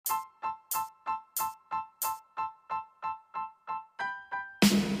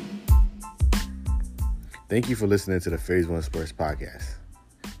Thank you for listening to the Phase 1 Sports Podcast.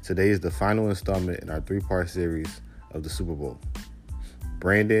 Today is the final installment in our 3-part series of the Super Bowl.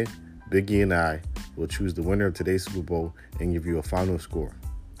 Brandon, Biggie, and I will choose the winner of today's Super Bowl and give you a final score.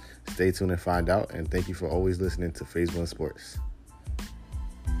 Stay tuned and find out, and thank you for always listening to Phase 1 Sports.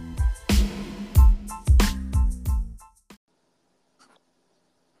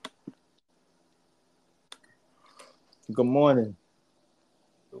 Good morning.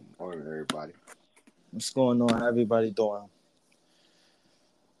 Good morning, everybody. What's going on? How everybody doing?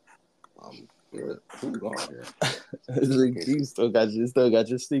 I'm good. Who's going here? You still got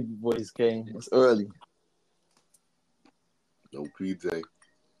your sleepy voice, Kane. It's early. No PJ.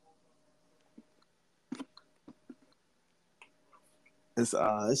 It's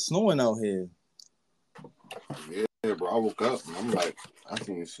snowing out here. Yeah, bro. I woke up and I'm like, I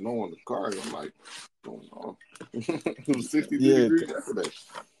seen snow in the car. And I'm like, what's going on? It was 63 degrees yesterday.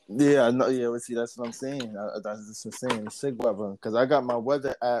 Yeah, I know. Yeah, well, see, that's what I'm saying. That's just what I'm saying. It's sick weather because I got my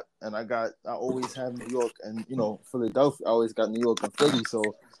weather app and I always have New York and Philadelphia. I always got New York and Philly, so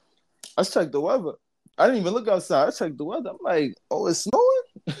I checked the weather. I didn't even look outside. I checked the weather. I'm like, oh, it's snowing.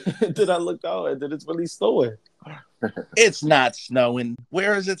 Did I look out and then it's really snowing? It's not snowing.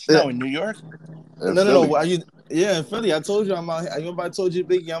 Where is it snowing? New York? No. Yeah, in Philly. I told you I'm out here. Remember I told you,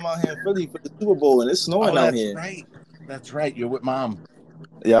 Biggie, I'm out here in Philly for the Super Bowl, and it's snowing out here. Right. That's right. You're with Mom.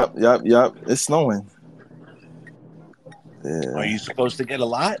 Yep. It's snowing. Yeah. Are you supposed to get a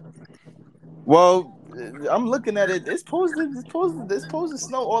lot? Well, I'm looking at it. It's supposed to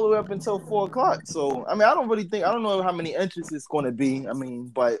snow all the way up until 4:00. So I mean, I don't know how many inches it's going to be. I mean,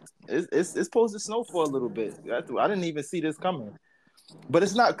 but it's supposed to snow for a little bit. I didn't even see this coming. But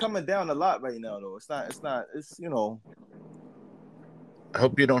it's not coming down a lot right now, though. It's not. I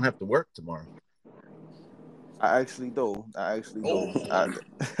hope you don't have to work tomorrow. I actually do. I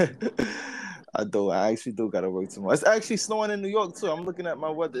do. I actually do gotta work tomorrow. It's actually snowing in New York too. I'm looking at my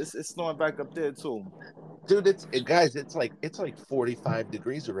weather. It's snowing back up there too. Dude, it's like 45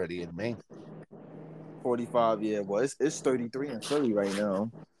 degrees already in Maine. 45, yeah. Well, it's 33 in Philly right now.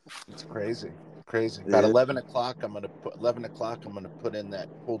 It's crazy. Crazy. Yeah. About 11 o'clock, I'm gonna put in that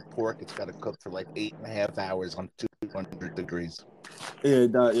pulled pork. It's got to cook for like 8.5 hours on 200 degrees. Yeah,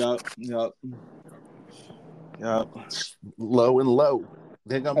 yep. Low and low.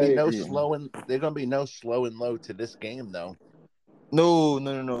 There's gonna be no slow and slow and low to this game though. No,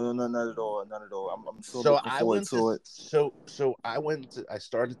 not at all. I'm so looking forward to it. So I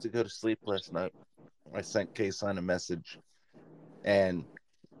started to go to sleep last night. I sent K-Sign a message, and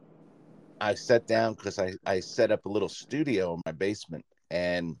I sat down because I set up a little studio in my basement,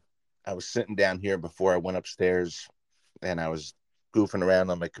 and I was sitting down here before I went upstairs, and I was goofing around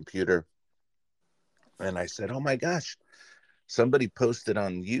on my computer, and I said, "Oh my gosh, somebody posted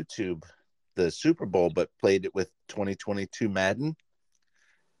on YouTube the Super Bowl, but played it with 2022 Madden."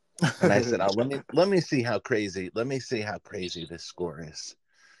 And I said, "Oh, let me see how crazy this score is,"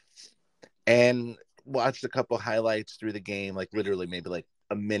 and watched a couple highlights through the game, like literally maybe like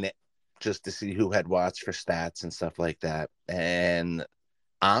a minute, just to see who had watched for stats and stuff like that. And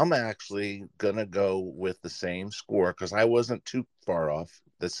I'm actually gonna go with the same score because I wasn't too far off.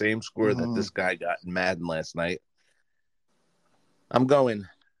 The same score that this guy got in Madden last night. I'm going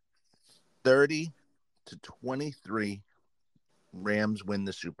 30-23. Rams win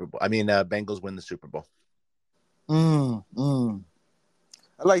the Super Bowl. Bengals win the Super Bowl. I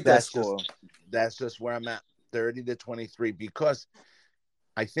like that score. That's just where I'm at, 30-23, because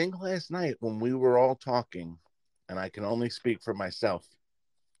I think last night when we were all talking, and I can only speak for myself,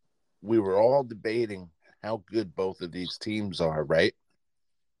 we were all debating how good both of these teams are, right?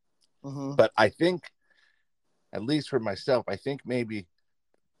 But I think, at least for myself, I think maybe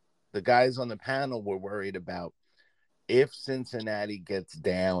the guys on the panel were worried about if Cincinnati gets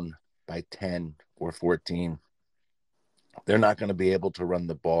down by 10 or 14, they're not going to be able to run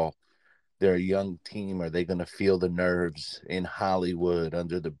the ball. They're a young team. Are they going to feel the nerves in Hollywood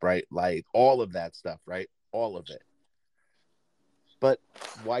under the bright light? All of that stuff, right? All of it. But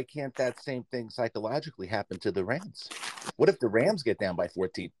why can't that same thing psychologically happen to the Rams? What if the Rams get down by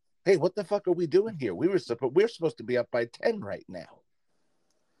 14? Hey, what the fuck are we doing here? We're supposed to be up by 10 right now.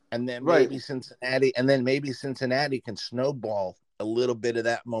 And then maybe Cincinnati can snowball a little bit of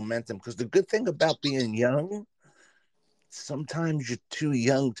that momentum. Because the good thing about being young, sometimes you're too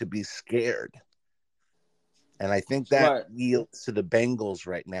young to be scared. And I think that yields to the Bengals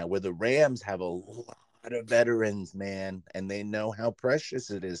right now, where the Rams have a lot of veterans, man, and they know how precious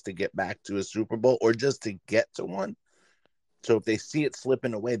it is to get back to a Super Bowl or just to get to one. So if they see it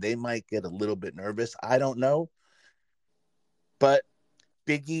slipping away, they might get a little bit nervous. I don't know. But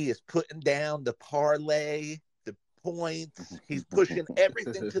Biggie is putting down the parlay, the points. He's pushing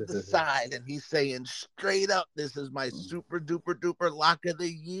everything to the side, and he's saying straight up, "This is my super duper duper lock of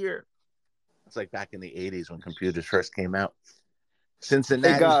the year." It's like back in the '80s when computers first came out.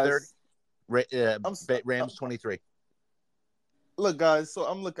 Cincinnati 30, Rams 23. Look, guys. So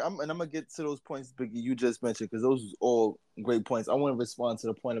I'm gonna get to those points, Biggie, you just mentioned, because those are all great points. I want to respond to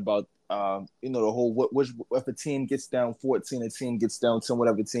the point about the whole if a team gets down 14, a team gets down 10,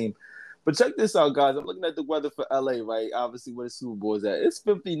 whatever team. But check this out, guys. I'm looking at the weather for LA, right? Obviously, where the Super Bowl is at. It's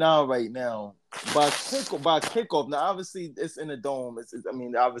 59 right now. By kickoff. Now, obviously, it's in the dome.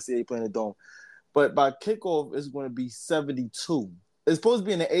 Obviously, they play in the dome. But by kickoff, it's going to be 72. It's supposed to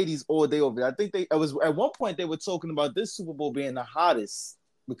be in the 80s all day over there. I think it was at one point they were talking about this Super Bowl being the hottest,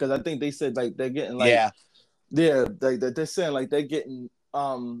 because I think they said like they're getting like they're saying like they're getting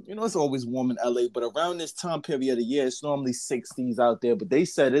it's always warm in LA, but around this time period of the year it's normally 60s out there. But they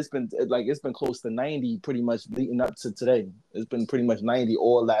said it's been close to 90 pretty much leading up to today. It's been pretty much 90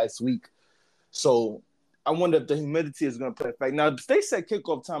 all last week. So I wonder if the humidity is going to play effect. Now, they said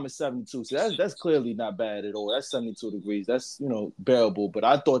kickoff time is 72, so that's clearly not bad at all. That's 72 degrees. That's, bearable. But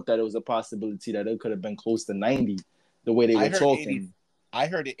I thought that it was a possibility that it could have been close to 90 the way they were talking. I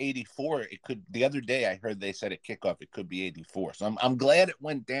heard it 84. It could. The other day I heard they said at kickoff it could be 84. So I'm glad it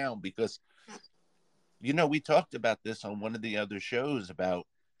went down, because, we talked about this on one of the other shows about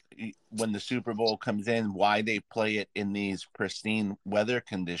when the Super Bowl comes in, why they play it in these pristine weather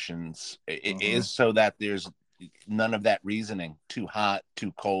conditions. It is so that there's none of that reasoning. Too hot,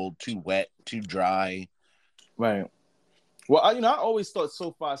 too cold, too wet, too dry. Right. Well, I always thought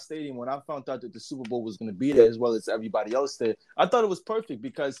SoFi Stadium, when I found out that the Super Bowl was going to be there as well as everybody else there, I thought it was perfect,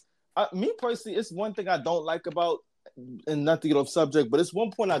 because me personally, it's one thing I don't like about, and not to get off subject, but it's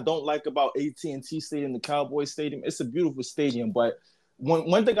one point I don't like about AT&T Stadium, the Cowboys Stadium. It's a beautiful stadium, but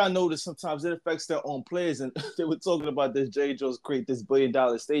one thing I noticed, sometimes it affects their own players, and they were talking about this Jerry Jones create this $1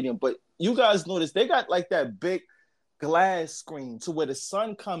 billion stadium, but you guys notice they got like that big glass screen to where the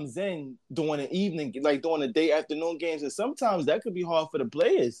sun comes in during the evening, like during the day afternoon games, and sometimes that could be hard for the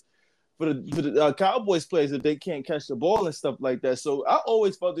players, for the Cowboys players, if they can't catch the ball and stuff like that. So I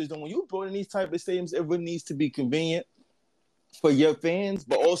always felt this, when you build in these type of stadiums, it really needs to be convenient for your fans,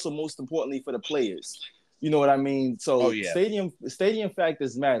 but also most importantly for the players. You know what I mean? So stadium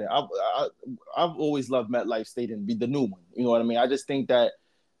factors matter. I've always loved MetLife Stadium, be the new one. You know what I mean? I just think that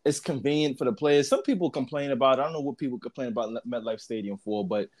it's convenient for the players. Some people complain about it. I don't know what people complain about MetLife Stadium for,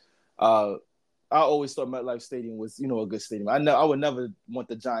 but I always thought MetLife Stadium was, a good stadium. I would never want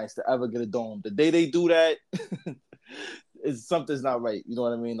the Giants to ever get a dome. The day they do that, something's not right. You know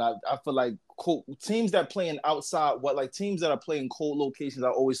what I mean? I feel like teams that play in teams that are playing cold locations, I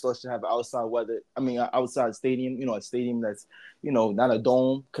always thought should have outside weather. Outside stadium. A stadium that's, not a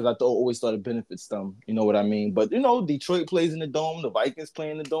dome, because I always thought it benefits them. You know what I mean? But Detroit plays in the dome, the Vikings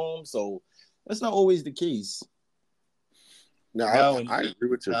play in the dome, so that's not always the case. No, I agree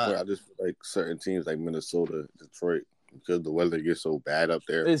with your point. I just feel like certain teams like Minnesota, Detroit, because the weather gets so bad up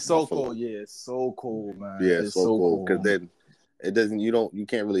there. It's so cold. Yeah, it's so cold, man. Yeah, it's so cold. Because then it doesn't. You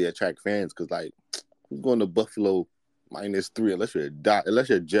can't really attract fans, because like, who's going to Buffalo -3 unless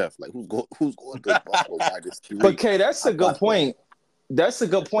you're Jeff? Like, who's going to Buffalo -3? But Kay, that's a good point. That's a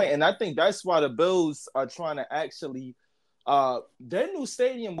good point, and I think that's why the Bills are trying to actually. Their new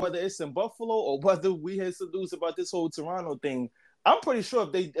stadium, whether it's in Buffalo or whether we hear some news about this whole Toronto thing, I'm pretty sure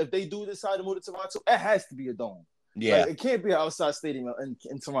if they do decide to move to Toronto, it has to be a dome. Yeah, like, it can't be an outside stadium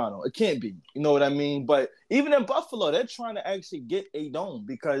in Toronto. It can't be. You know what I mean? But even in Buffalo, they're trying to actually get a dome,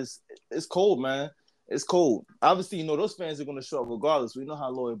 because it's cold, man. It's cold. Obviously, those fans are going to show up regardless. We know how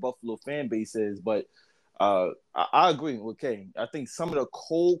loyal Buffalo fan base is, but I agree with Kay. I think some of the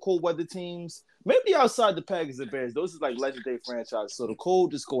cold weather teams, maybe outside the Packers and Bears, those are like legendary franchises. So the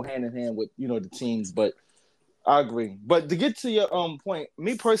cold just go hand in hand with the teams. But I agree. But to get to your point,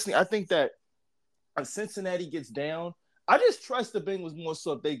 me personally, I think that if Cincinnati gets down, I just trust the Bengals more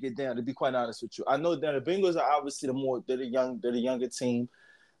so if they get down. To be quite honest with you, I know that the Bengals are obviously they're the younger team.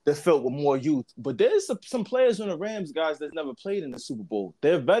 They're filled with more youth. But there's some players on the Rams, guys, that's never played in the Super Bowl.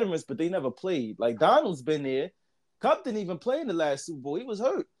 They're veterans, but they never played. Like, Donald's been there. Kupp didn't even play in the last Super Bowl. He was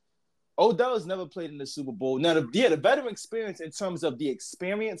hurt. Odell's never played in the Super Bowl. Now, the veteran experience in terms of the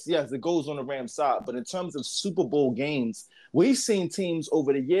experience, yes, it goes on the Rams side. But in terms of Super Bowl games, we've seen teams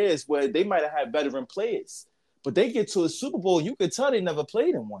over the years where they might have had veteran players. But they get to a Super Bowl, you can tell they never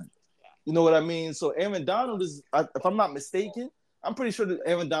played in one. You know what I mean? So Aaron Donald is, if I'm not mistaken, I'm pretty sure that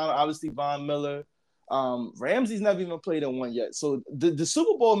Aaron Donald, obviously Von Miller, Ramsey's never even played in one yet. So the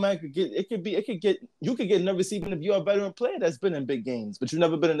Super Bowl, man, you could get nervous even if you're a veteran player that's been in big games, but you've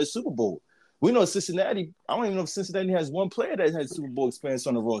never been in the Super Bowl. We know Cincinnati. I don't even know if Cincinnati has one player that has Super Bowl experience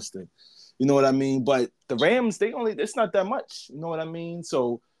on the roster. You know what I mean? But the Rams, it's not that much. You know what I mean?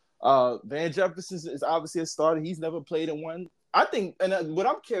 So Van Jefferson is obviously a starter. He's never played in one. I think, and what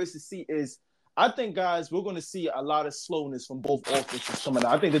I'm curious to see is, I think, guys, we're going to see a lot of slowness from both offenses coming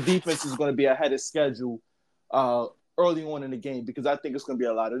out. I think the defense is going to be ahead of schedule early on in the game because I think it's going to be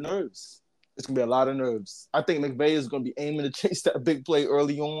a lot of nerves. It's going to be a lot of nerves. I think McVay is going to be aiming to chase that big play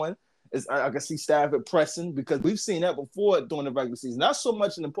early on. I can see Stafford pressing because we've seen that before during the regular season. Not so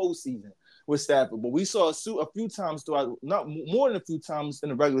much in the postseason with Stafford, but we saw a few times throughout, not more than a few times in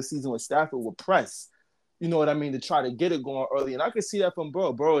the regular season when Stafford would press, you know what I mean, to try to get it going early. And I can see that from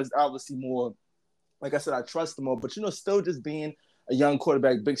Burrow. Burrow is obviously more, like I said, I trust him more, but, still just being a young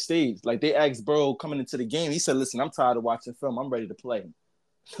quarterback, big stage. Like they asked Burrow coming into the game, he said, listen, I'm tired of watching film. I'm ready to play.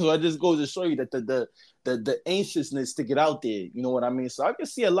 So it just goes to show you that the anxiousness to get out there, you know what I mean? So I can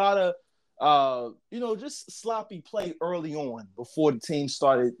see a lot of, just sloppy play early on before the team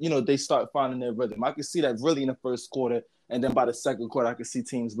started, they start finding their rhythm. I can see that really in the first quarter. And then by the second quarter, I can see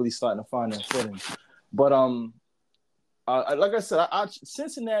teams really starting to find their footing. But, like I said,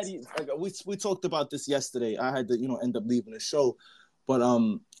 Cincinnati, like we talked about this yesterday. I had to, end up leaving the show. But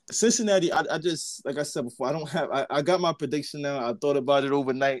Cincinnati, I just, like I said before, I got my prediction now. I thought about it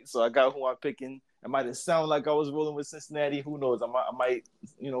overnight, so I got who I'm picking. It might have sounded like I was rolling with Cincinnati. Who knows? I might,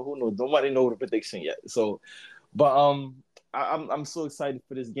 who knows? Nobody know the prediction yet. So, but I'm so excited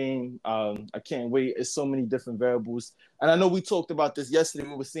for this game. I can't wait. It's so many different variables. And I know we talked about this yesterday.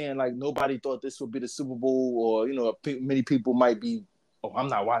 We were saying like nobody thought this would be the Super Bowl, or many people might be, I'm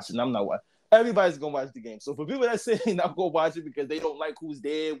not watching. Everybody's gonna watch the game. So for people that say they're not gonna watch it because they don't like who's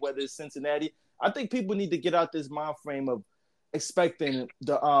there, whether it's Cincinnati, I think people need to get out this mind frame of expecting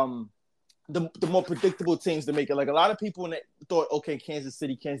the more predictable teams to make it. Like a lot of people thought, okay, Kansas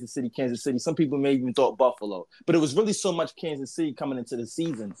City. Some people may even thought Buffalo, but it was really so much Kansas City coming into the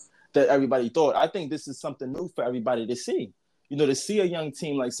season that everybody thought. I think this is something new for everybody to see. To see a young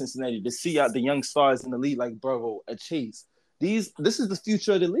team like Cincinnati, to see out the young stars in the league like Burrow, a Chase. This is the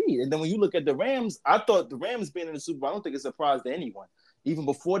future of the league. And then when you look at the Rams, I thought the Rams being in the Super Bowl, I don't think it's a surprise to anyone. Even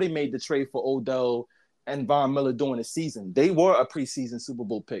before they made the trade for Odell and Von Miller during the season, they were a preseason Super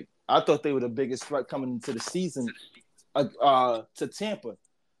Bowl pick. I thought they were the biggest threat coming into the season to Tampa,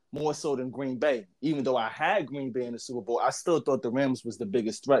 more so than Green Bay. Even though I had Green Bay in the Super Bowl, I still thought the Rams was the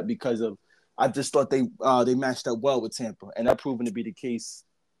biggest threat because I just thought they matched up well with Tampa, and that proven to be the case.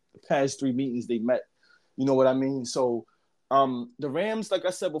 The past 3 meetings they met, you know what I mean? So the Rams, like I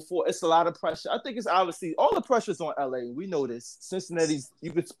said before, it's a lot of pressure. I think it's obviously all the pressure's on LA. We know this. Cincinnati's,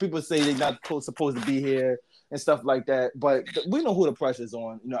 people say they're not supposed to be here and stuff like that, but we know who the pressure's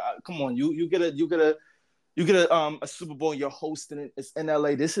on. Come on, you get a Super Bowl and you're hosting it. It's in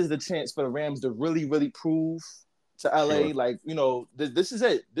LA. This is the chance for the Rams to really, really prove to LA, sure. Like, this is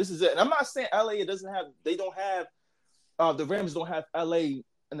it. This is it. And I'm not saying LA the Rams don't have LA.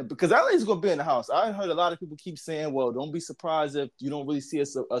 Because LA is going to be in the house. I heard a lot of people keep saying, well, don't be surprised if you don't really see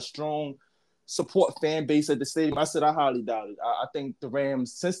a strong support fan base at the stadium. I said I highly doubt it. I think the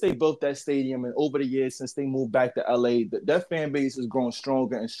Rams, since they built that stadium and over the years since they moved back to LA, that fan base has grown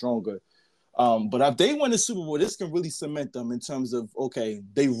stronger and stronger. But if they win the Super Bowl, this can really cement them in terms of, okay,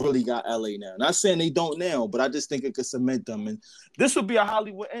 they really got LA now. Not saying they don't now, but I just think it could cement them. And this would be a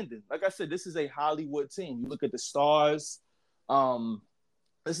Hollywood ending. Like I said, this is a Hollywood team. You look at the stars.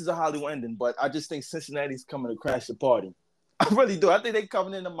 This is a Hollywood ending, but I just think Cincinnati's coming to crash the party. I really do. I think they're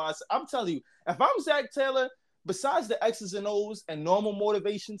coming in the mindset. I'm telling you, if I'm Zach Taylor, besides the X's and O's and normal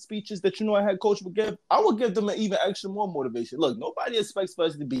motivation speeches that a head coach would give, I would give them an even extra more motivation. Look, nobody expects for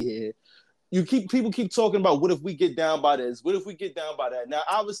us to be here. People keep talking about what if we get down by this? What if we get down by that? Now,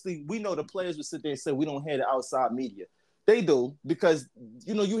 obviously, we know the players will sit there and say we don't hear the outside media. They do because,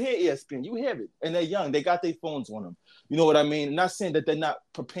 you hear ESPN, you hear it, and they're young. They got their phones on them. You know what I mean? Not saying that they're not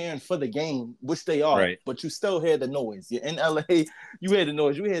preparing for the game, which they are, right. But you still hear the noise. You're in LA, you hear the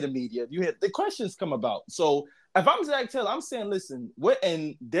noise, you hear the media, you hear the questions come about. So if I'm Zach Taylor, I'm saying, listen, we're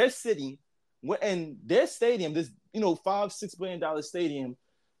in their city, we're in their stadium, this $5-6 billion stadium,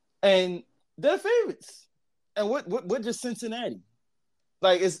 and they're favorites, and we're just Cincinnati.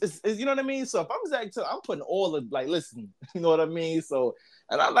 Like it's you know what I mean? So if I'm Zach Taylor, I'm putting all of listen, you know what I mean? So,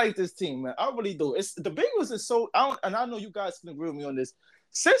 and I like this team, man. I really do. It's the Bengals is so and I know you guys can agree with me on this.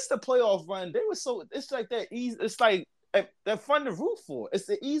 Since the playoff run, they were so it's like that easy. It's like they're fun to root for. It's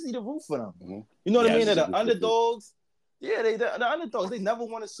easy to root for them. Mm-hmm. You know what I mean? They're the underdogs. Yeah, the underdogs. They never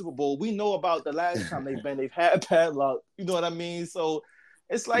won a Super Bowl. We know about the last time they've had bad luck. You know what I mean? So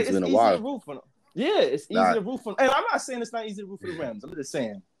it's like It's it's been a easy to while. root for them. Yeah, it's easy Nah, to root for them. And I'm not saying it's not easy to root for the Rams. I'm just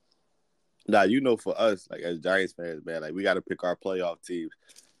saying. nah, for us, like as Giants fans, man, like we got to pick our playoff teams.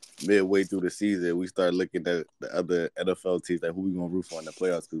 Midway through the season, we start looking at the other NFL teams, like who we gonna root for in the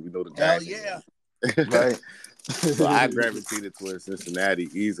playoffs because we know the Hell Giants. yeah. Right. So I gravitated towards Cincinnati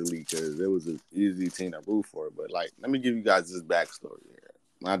easily because it was an easy team to root for. But like, let me give you guys this backstory here.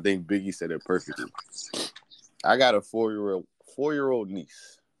 I think Biggie said it perfectly. I got a four-year-old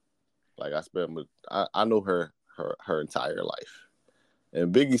niece. Like I know her entire life.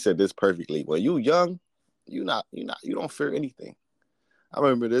 And Biggie said this perfectly. When you young, you don't fear anything. I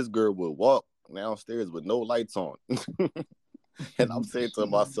remember this girl would walk downstairs with no lights on. And I'm saying to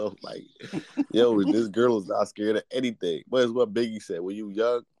myself, like, yo, this girl is not scared of anything. But it's what Biggie said. When you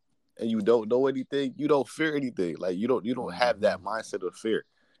young and you don't know anything, you don't fear anything. Like you don't have that mindset of fear.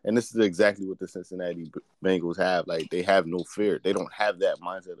 And this is exactly what the Cincinnati Bengals have. Like they have no fear. They don't have that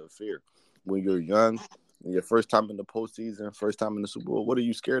mindset of fear. When you're young, and your first time in the postseason, first time in the Super Bowl, what are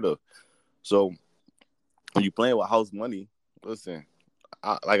you scared of? So when you playing with house money, listen,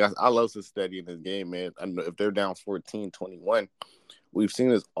 I love Cincinnati in this game, man. I know if they're down 14-21, we've seen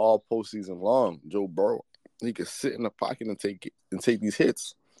this all postseason long. Joe Burrow, he could sit in the pocket and take these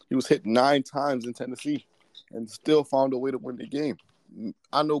hits. He was hit 9 times in Tennessee and still found a way to win the game.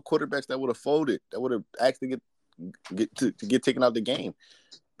 I know quarterbacks that would have folded, that would have actually get taken out of the game.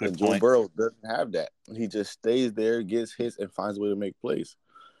 And Joe Burrow doesn't have that. He just stays there, gets hits, and finds a way to make plays.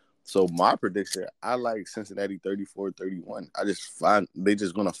 So my prediction, I like Cincinnati 34-31. I just find they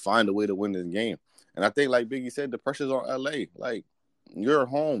just gonna find a way to win this game. And I think, like Biggie said, the pressure's on LA. Like you're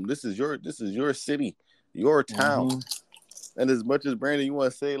home. This is your city, your town. Mm-hmm. And as much as Brandon, you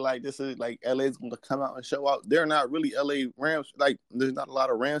want to say like this is like LA's gonna come out and show out. They're not really LA Rams. Like there's not a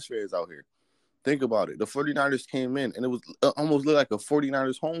lot of Rams fans out here. Think about it. The 49ers came in and it was almost looked like a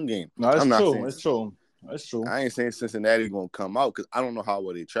 49ers home game. No, it's true. It's true. That's true. I ain't saying Cincinnati gonna come out because I don't know how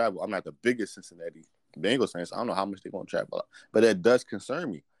well they travel. I'm not the biggest Cincinnati Bengals fan, so I don't know how much they're gonna travel out. But that does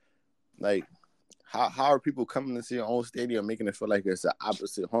concern me. Like, how are people coming to see their own stadium, making it feel like it's an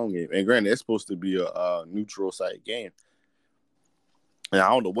opposite home game? And granted, it's supposed to be a neutral site game. And I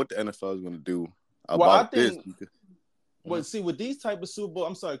don't know what the NFL is gonna do about this. Well, see, with these type of Super Bowl,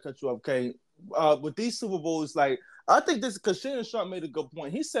 I'm sorry to cut you off, okay. With these Super Bowls, like I think this because Shannon Sharp made a good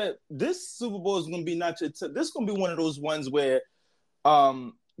point. He said this Super Bowl is going to be this is going to be one of those ones where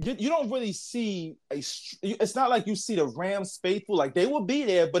you don't really see it's not like you see the Rams faithful, like they will be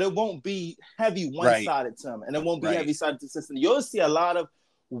there, but it won't be heavy one-sided to them, and it won't be heavy-sided to Cincinnati. You'll see a lot of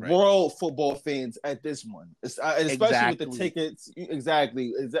world football fans at this one, especially with the tickets.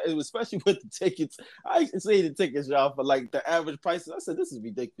 Exactly, especially with the tickets. I say the tickets, y'all, for like the average prices. I said this is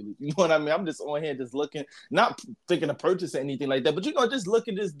ridiculous. You know what I mean? I'm just on here, just looking, not thinking of purchasing anything like that, but just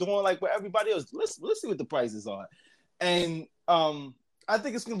looking, just doing like what everybody else. Let's see what the prices are, and I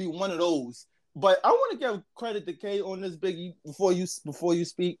think it's gonna be one of those. But I want to give credit to K on this, Biggie, before you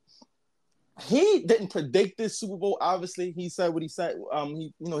speak. He didn't predict this Super Bowl. Obviously, he said what he said.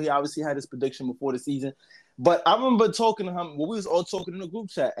 He obviously had his prediction before the season. But I remember talking to him when we was all talking in the group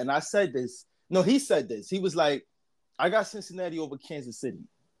chat, and I said this. No, he said this. He was like, "I got Cincinnati over Kansas City."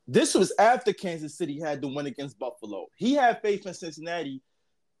 This was after Kansas City had the win against Buffalo. He had faith in Cincinnati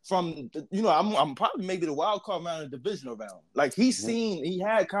from I'm probably maybe the wild card round and divisional round. Like he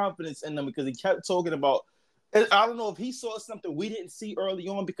had confidence in them because he kept talking about. I don't know if he saw something we didn't see early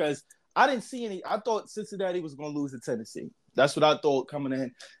on because. I didn't see any. I thought Cincinnati was going to lose to Tennessee. That's what I thought coming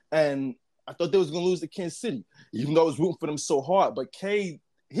in. And I thought they was going to lose to Kansas City, even though I was rooting for them so hard. But he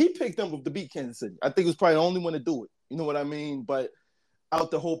picked them to beat Kansas City. I think it was probably the only one to do it. You know what I mean? But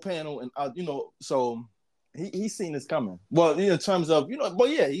out the whole panel and out, so he's seen this coming. Well, in terms of, but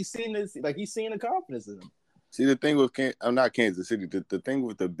yeah, he's seen this. Like he's seen the confidence in them. See, the thing with I'm not Kansas City. The thing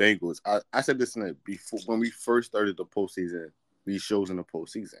with the Bengals, I said this before when we first started the postseason, these shows in the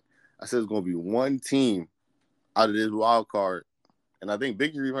postseason. I said it's going to be one team out of this wild card, and I think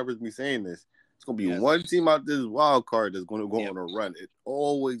Biggie remembers me saying this. It's going to be one team out of this wild card that's going to go on a run. It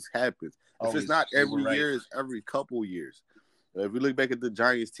always happens. If it's not every year, it's every couple years. If we look back at the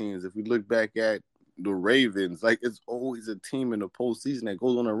Giants teams, if we look back at the Ravens, like it's always a team in the postseason that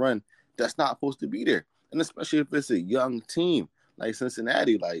goes on a run that's not supposed to be there, and especially if it's a young team like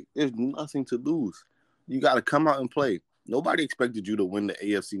Cincinnati, like there's nothing to lose. You got to come out and play. Nobody expected you to win the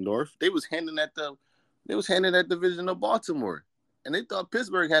AFC North. They was handing that division to Baltimore. And they thought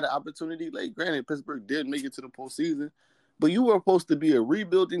Pittsburgh had an opportunity late. Granted, Pittsburgh did make it to the postseason. But you were supposed to be a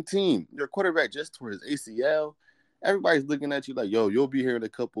rebuilding team. Your quarterback just tore his ACL. everybody's looking at you like, yo, you'll be here in a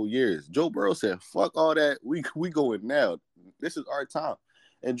couple years. Joe Burrow said, fuck all that. We going now. This is our time.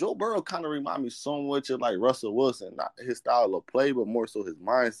 And Joe Burrow kind of remind me so much of like Russell Wilson, not his style of play, but more so his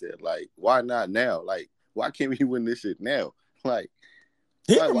mindset. Like, why not now? Like, why can't we win this shit now? Like,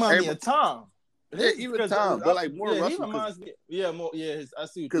 he reminds me of Tom. Yeah, even Tom, but like more Russell. He reminds me, more. Yeah, I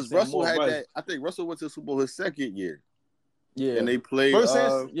see. Because Russell had that. I think Russell went to the Super Bowl his second year. Yeah, and they played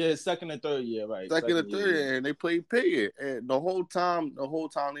second and third year, right? Second and third year, and they played Pickett. And the whole time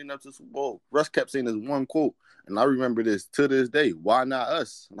leading up to the Super Bowl, Russ kept saying this one quote, and I remember this to this day. Why not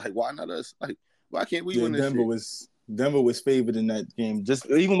us? Like, why not us? Like, why can't we win this shit? Denver was favored in that game. Just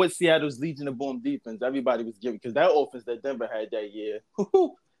even with Seattle's Legion of Boom defense, everybody was giving because that offense that Denver had that year.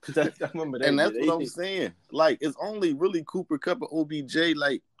 I remember that. And that's what I'm saying. Like, it's only really Cooper Kupp and OBJ.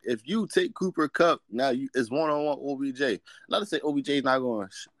 Like, if you take Cooper Kupp, now it's one-on-one OBJ. Not to say OBJ is not going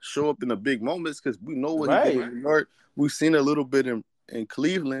to show up in the big moments because we know what he did in New York. We've seen a little bit in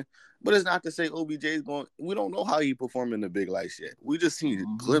Cleveland. But it's not to say OBJ is going – we don't know how he performed in the big lights yet. We just seen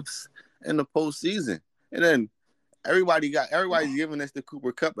clips in the postseason. And then everybody's giving this to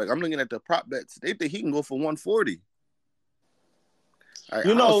Cooper Kupp. Like, I'm looking at the prop bets. They think he can go for 140. Right,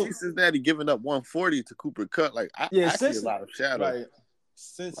 see Cincinnati giving up 140 to Cooper Kupp. Like, I see a lot of shadow. Right.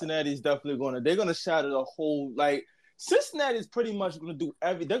 Cincinnati's definitely they're going to shadow the whole, like, Cincinnati's pretty much going to do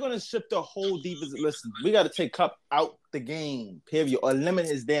they're going to ship the whole defense. Listen, we got to take Kupp out the game, period, or limit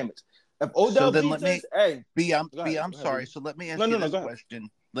his damage. If Odell I'm sorry. So let me ask you this question.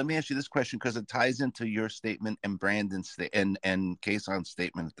 Let me ask you this question because it ties into your statement and Brandon's and Kayson's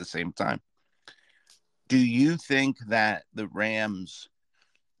statement at the same time. Do you think that the Rams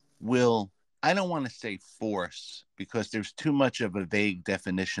will, I don't want to say force because there's too much of a vague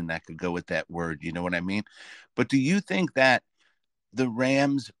definition that could go with that word. You know what I mean? But do you think that the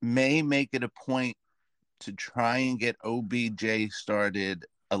Rams may make it a point to try and get OBJ started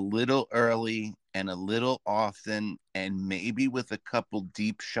a little early and a little often and maybe with a couple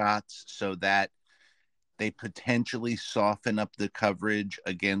deep shots so that they potentially soften up the coverage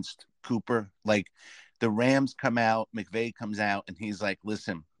against Cooper? Like, the Rams come out, McVay comes out, and he's like,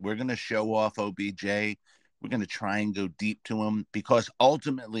 listen, we're going to show off OBJ. We're going to try and go deep to him because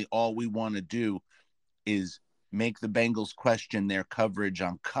ultimately all we want to do is make the Bengals question their coverage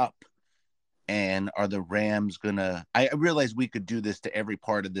on Kupp. And are the Rams going to – I realize we could do this to every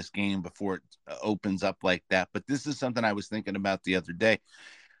part of this game before it opens up like that, but this is something I was thinking about the other day.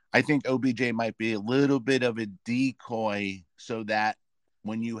 I think OBJ might be a little bit of a decoy so that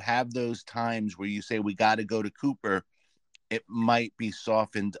when you have those times where you say we got to go to Cooper, it might be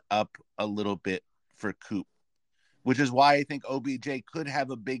softened up a little bit for Coop, which is why I think OBJ could have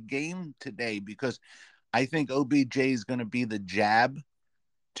a big game today because I think OBJ is going to be the jab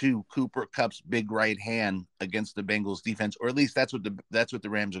to Cooper Kupp's big right hand against the Bengals defense, or at least that's what the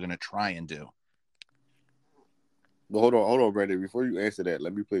Rams are going to try and do. But hold on, Brandon. Before you answer that,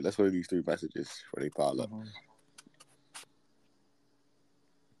 let's play these three messages before they pile up.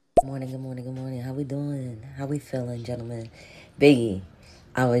 Good morning. How we doing? How we feeling, gentlemen? Biggie,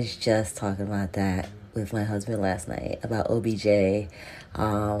 I was just talking about that with my husband last night about OBJ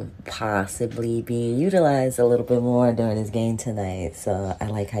possibly being utilized a little bit more during this game tonight. So I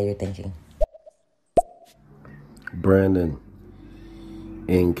like how you're thinking. Brandon,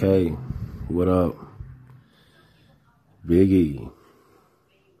 NK, what up? Biggie.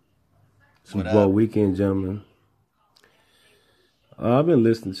 Super Bowl weekend, gentlemen. I've been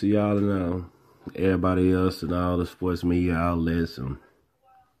listening to y'all and everybody else and all the sports media outlets and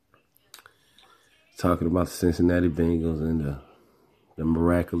talking about the Cincinnati Bengals and the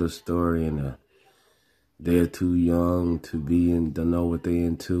miraculous story and they're too young to be and to know what they're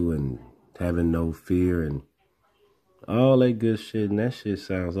into and having no fear and all that good shit. And that shit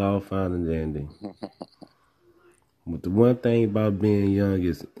sounds all fine and dandy. But the one thing about being young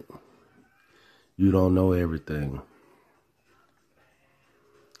is you don't know everything.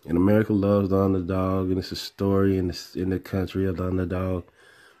 And America loves the underdog, and it's a story in the country of the underdog.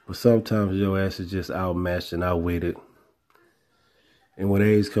 But sometimes your ass is just outmatched and outwitted. And with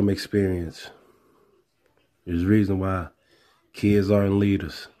age come experience. There's a reason why kids aren't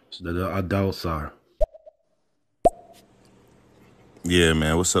leaders. The adults are. Yeah,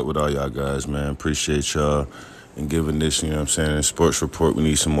 man. What's up with all y'all guys, man? Appreciate y'all and giving this, you know what I'm saying, in Sports Report. We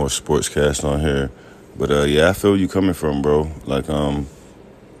need some more sportscast on here. But, yeah, I feel you coming from, bro. Like,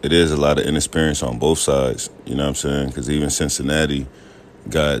 it is a lot of inexperience on both sides, you know what I'm saying? Because even Cincinnati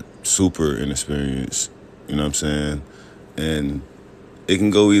got super inexperience, you know what I'm saying? And it can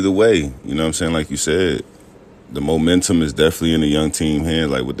go either way, you know what I'm saying? Like you said, the momentum is definitely in the young team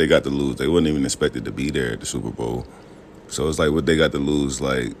hands. Like what they got to lose, they wasn't even expected to be there at the Super Bowl. So it's like what they got to lose.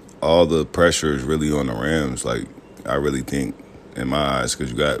 Like all the pressure is really on the Rams. Like I really think, in my eyes,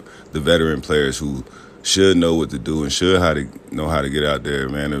 because you got the veteran players who should know what to do and should know how to get out there,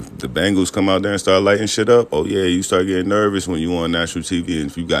 man. If the Bengals come out there and start lighting shit up, oh yeah, you start getting nervous when you on national TV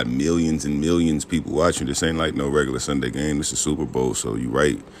and if you got millions and millions of people watching. This ain't like no regular Sunday game. This is Super Bowl, so you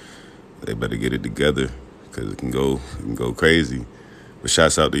right. They better get it together because it can go crazy. But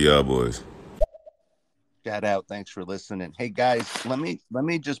shouts out to y'all boys. Shout out. Thanks for listening. Hey guys, let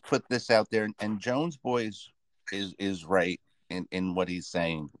me just put this out there. And Jones Boys is right in what he's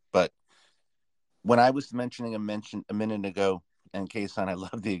saying. But when I was mentioning a minute ago, and Kason, I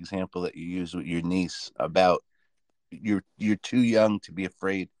love the example that you used with your niece about you're too young to be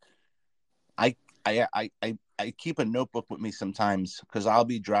afraid. I I keep a notebook with me sometimes because I'll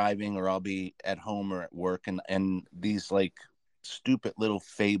be driving or I'll be at home or at work, and these like stupid little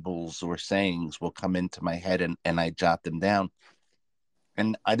fables or sayings will come into my head, and I jot them down.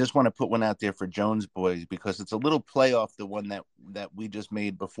 And I just want to put one out there for Jones Boys because it's a little play off the one that we just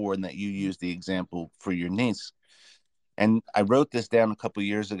made before and that you used the example for your niece. And I wrote this down a couple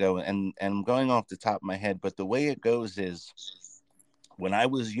years ago, and I'm going off the top of my head, but the way it goes is when I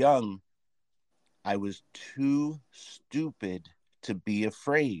was young, I was too stupid to be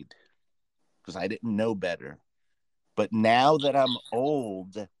afraid because I didn't know better. But now that I'm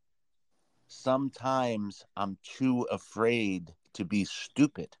old, sometimes I'm too afraid to be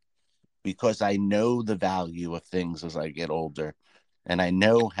stupid because I know the value of things as I get older and I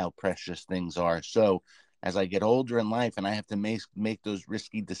know how precious things are. So as I get older in life and I have to make those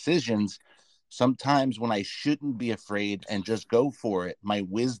risky decisions, sometimes when I shouldn't be afraid and just go for it, my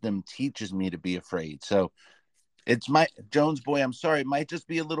wisdom teaches me to be afraid. So it's my Jones boy. I'm sorry. It might just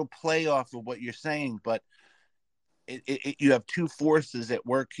be a little play off of what you're saying, but you have two forces at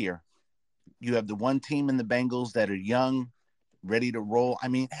work here. You have the one team in the Bengals that are young, ready to roll. I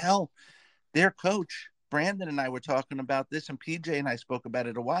mean, hell, their coach, Brandon and I were talking about this, and PJ and I spoke about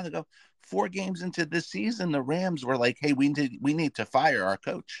it a while ago. 4 games into this season, the Rams were like, hey, we need to fire our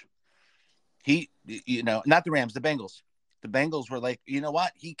coach. Not the Rams, the Bengals. The Bengals were like, you know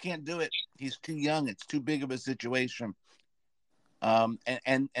what? He can't do it. He's too young. It's too big of a situation. And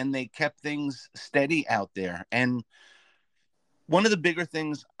they kept things steady out there. And one of the bigger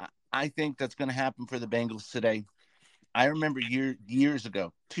things I think that's going to happen for the Bengals today, I remember years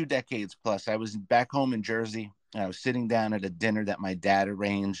ago, 2 decades plus, I was back home in Jersey. And I was sitting down at a dinner that my dad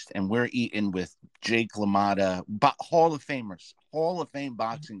arranged, and we're eating with Jake LaMotta, Hall of Famers, Hall of Fame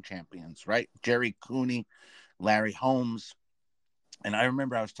boxing champions, right? Jerry Cooney, Larry Holmes. And I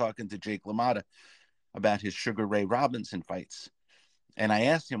remember I was talking to Jake LaMotta about his Sugar Ray Robinson fights. And I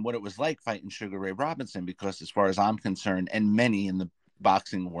asked him what it was like fighting Sugar Ray Robinson, because as far as I'm concerned, and many in the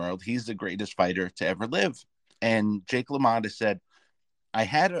boxing world, he's the greatest fighter to ever live. And Jake LaMotta said, I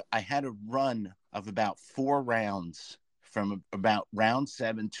had a run of about 4 rounds from about round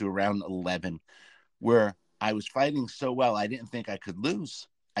 7 to around 11 where I was fighting so well, I didn't think I could lose.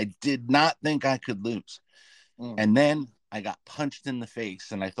 I did not think I could lose. And then I got punched in the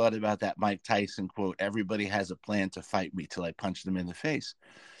face, and I thought about that Mike Tyson quote, everybody has a plan to fight me till I punch them in the face.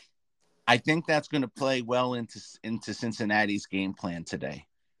 I think that's going to play well into Cincinnati's game plan today,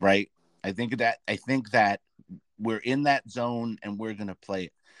 right? I think that we're in that zone and we're going to play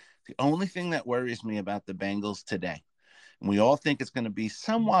it. The only thing that worries me about the Bengals today, and we all think it's going to be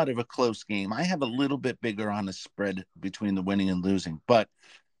somewhat of a close game. I have a little bit bigger on the spread between the winning and losing, but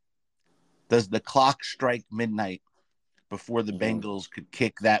does the clock strike midnight before the Bengals could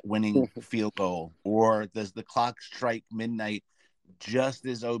kick that winning field goal? Or does the clock strike midnight just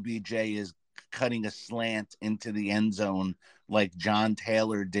as OBJ is cutting a slant into the end zone like John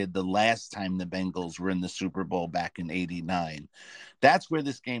Taylor did the last time the Bengals were in the Super Bowl back in '89? That's where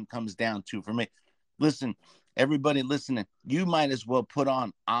this game comes down to for me. Listen, everybody listening, you might as well put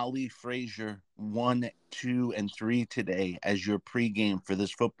on Ali Frazier 1, 2, and 3 today as your pregame for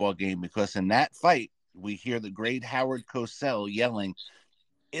this football game, because in that fight, we hear the great Howard Cosell yelling,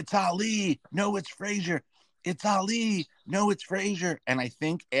 "It's Ali! No, it's Frazier! It's Ali! No, it's Frazier!" And I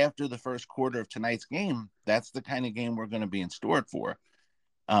think after the first quarter of tonight's game, that's the kind of game we're going to be in store for.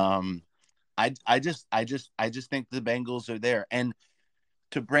 I just think the Bengals are there. And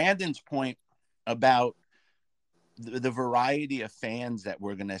to Brandon's point about the variety of fans that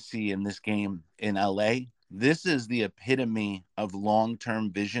we're going to see in this game in LA, this is the epitome of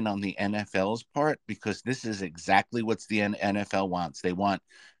long-term vision on the NFL's part, because this is exactly what the NFL wants. They want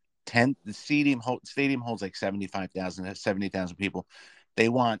the stadium holds like 70,000 people. They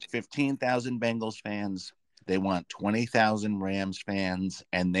want 15,000 Bengals fans, They want 20,000 Rams fans,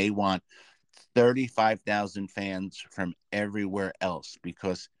 and they want 35,000 fans from everywhere else,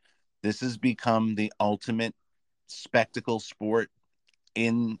 because this has become the ultimate spectacle sport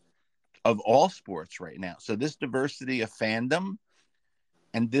of all sports right now. So this diversity of fandom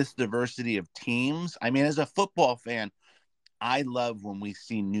and this diversity of teams. I mean, as a football fan, I love when we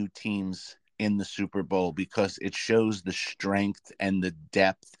see new teams in the Super Bowl, because it shows the strength and the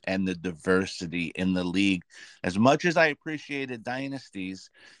depth and the diversity in the league. As much as I appreciated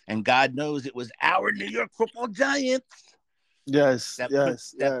dynasties, and God knows it was our New York Football Giants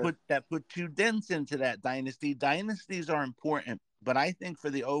that put two dents into that dynasty. Dynasties are important, but I think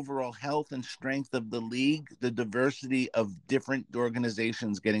for the overall health and strength of the league, the diversity of different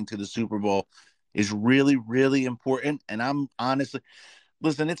organizations getting to the Super Bowl is really, really important. And I'm honestly,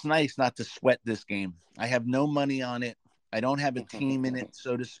 listen, it's nice not to sweat this game. I have no money on it. I don't have a team in it,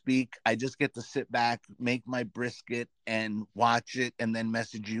 so to speak. I just get to sit back, make my brisket, and watch it, and then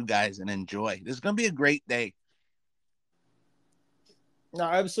message you guys and enjoy. This is going to be a great day. No,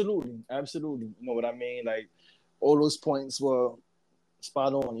 absolutely. Absolutely. You know what I mean? Like, all those points were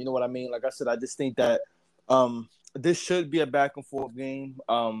spot on. You know what I mean? Like I said, I just think that this should be a back and forth game.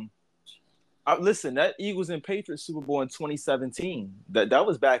 Listen, that Eagles and Patriots Super Bowl in 2017, that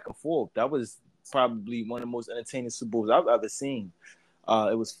was back and forth. That was probably one of the most entertaining Super Bowls I've ever seen.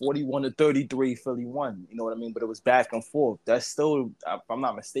 It was 41-33, Philly won. You know what I mean? But it was back and forth. That's still, if I'm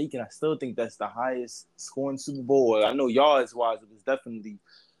not mistaken, I still think that's the highest scoring Super Bowl. I know yards-wise, it was definitely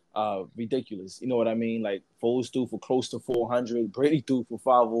ridiculous. You know what I mean? Like, Foles threw for close to 400. Brady threw for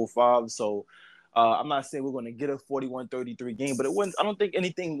 505. So, I'm not saying we're going to get a 41-33 game, but I don't think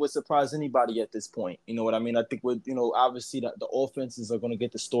anything would surprise anybody at this point. You know what I mean? I think obviously the offenses are going to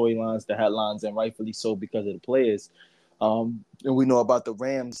get the storylines, the headlines, and rightfully so because of the players. And we know about the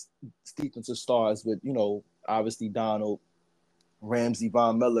Rams defensive stars with, obviously Donald, Ramsey,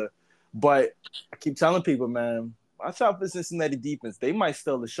 Von Miller. But I keep telling people, man, watch out for Cincinnati defense. They might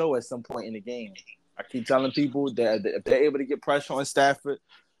steal the show at some point in the game. I keep telling people that if they're able to get pressure on Stafford,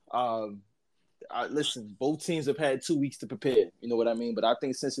 listen, both teams have had 2 weeks to prepare. You know what I mean? But I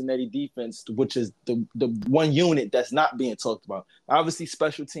think Cincinnati defense, which is the one unit that's not being talked about. Obviously,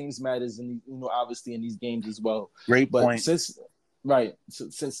 special teams matters, and obviously in these games as well. Great point. Since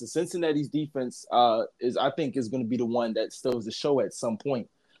the Cincinnati's defense I think is going to be the one that steals the show at some point.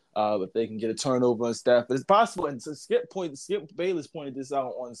 If they can get a turnover on Stafford, it's possible. And so Skip Bayless pointed this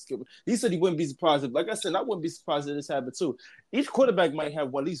out on Skip. He said he wouldn't be surprised like I said, I wouldn't be surprised if this happened too. Each quarterback might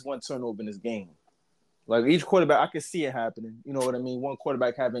have at least one turnover in this game. Like, each quarterback, I can see it happening. You know what I mean? One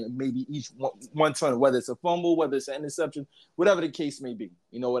quarterback having maybe each one turn, whether it's a fumble, whether it's an interception, whatever the case may be.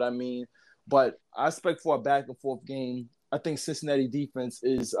 You know what I mean? But I expect for a back and forth game. I think Cincinnati defense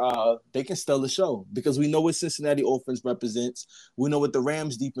is they can steal the show because we know what Cincinnati offense represents. We know what the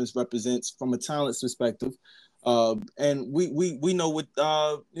Rams defense represents from a talent perspective. And we know what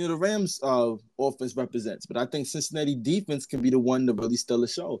the Rams offense represents, but I think Cincinnati defense can be the one to really steal the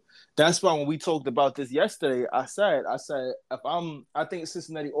show. That's why when we talked about this yesterday, I said I think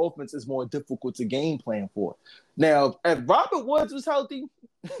Cincinnati offense is more difficult to game plan for. Now, if Robert Woods was healthy,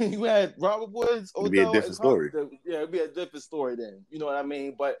 you had Robert Woods. It'd be a different story. It'd be a different story then. You know what I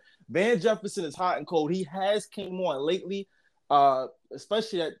mean? But Van Jefferson is hot and cold. He has came on lately.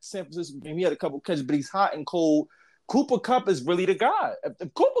 Especially at San Francisco game, he had a couple catches, but he's hot and cold. Cooper Kupp is really the guy.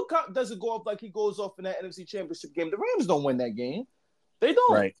 If Cooper Kupp doesn't go off like he goes off in that NFC Championship game, the Rams don't win that game. They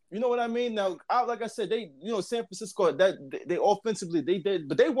don't. Right. You know what I mean? Now, like I said, San Francisco, they offensively, they did,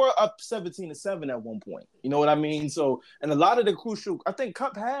 but they were up 17-7 at one point. You know what I mean? So, and a lot of the crucial, I think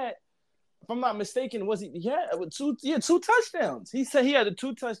Kupp had, if I'm not mistaken, two touchdowns. He said he had the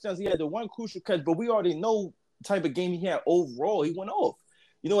 2 touchdowns. He had the one crucial catch, but we already know type of game he had overall. He went off.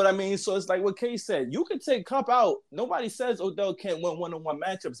 You know what I mean? So it's like what Kay said. You can take Kupp out. Nobody says Odell can't win one-on-one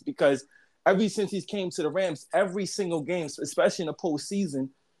matchups because ever since he came to the Rams, every single game, especially in the postseason,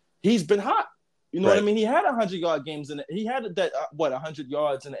 he's been hot. You know what I mean? He had 100-yard games he had 100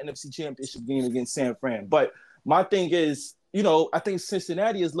 yards in the NFC Championship game against San Fran. But my thing is, I think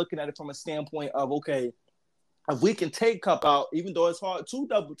Cincinnati is looking at it from a standpoint of, okay, if we can take Kupp out, even though it's hard to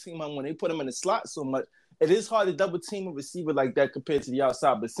double team him when they put him in the slot so much, it is hard to double team a receiver like that compared to the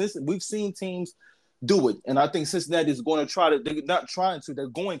outside. But since we've seen teams do it, and I think Cincinnati is going to try to, they're not trying to, they're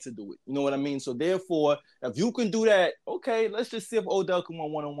going to do it. You know what I mean? So therefore, if you can do that, okay, let's just see if Odell can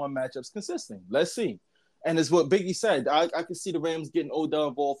win one-on-one matchups consistently. Let's see. And it's what Biggie said. I can see the Rams getting Odell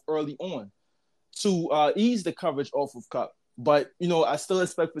involved early on to ease the coverage off of Kupp. But, I still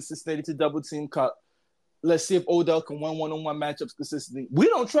expect for Cincinnati to double team Kupp. Let's see if Odell can win one-on-one matchups consistently. We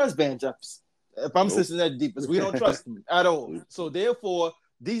don't trust Van Jefferson. If I'm Cincinnati defense, we don't trust them at all. So therefore,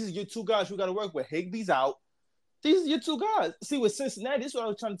 these are your two guys you got to work with. Higbee's out. These are your two guys. See, with Cincinnati, this is what I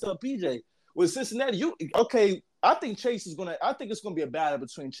was trying to tell PJ. With Cincinnati, I think it's gonna be a battle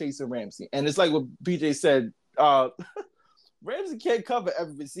between Chase and Ramsey. And it's like what PJ said, Ramsey can't cover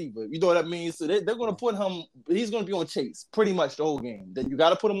every receiver. You know what I mean? So they're gonna put him, he's gonna be on Chase pretty much the whole game. Then you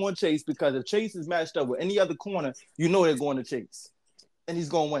gotta put him on Chase because if Chase is matched up with any other corner, you know they're going to Chase. And he's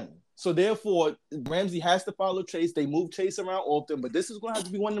gonna win. So therefore, Ramsey has to follow Chase. They move Chase around often, but this is going to have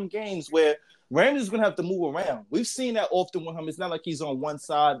to be one of them games where Ramsey's going to have to move around. We've seen that often with him. It's not like he's on one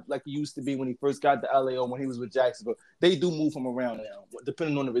side like he used to be when he first got to LA or when he was with Jacksonville. They do move him around now,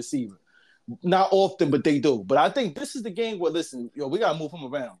 depending on the receiver. Not often, but they do. But I think this is the game where, listen, we got to move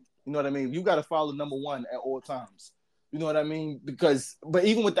him around. You know what I mean? You got to follow number one at all times. You know what I mean? But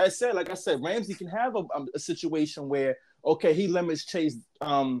even with that said, like I said, Ramsey can have a situation where, okay, he limits Chase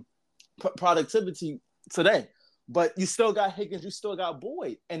productivity today, but you still got Higgins, you still got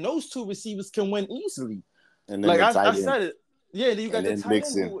Boyd, and those two receivers can win easily. And then I said it, yeah. Then you got the tight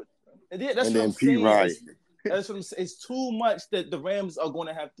end, that's what I'm saying. That's what I'm saying. It's too much that the Rams are going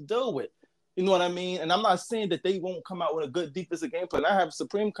to have to deal with. You know what I mean? And I'm not saying that they won't come out with a good defensive game plan. I have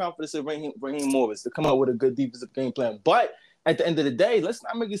supreme confidence in Raheem Morris to come out with a good defensive game plan, but at the end of the day, let's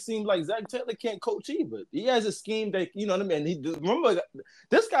not make it seem like Zach Taylor can't coach either. He has a scheme that, you know what I mean? Remember,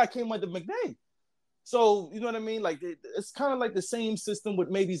 this guy came under McVay. So, you know what I mean? Like, it's kind of like the same system with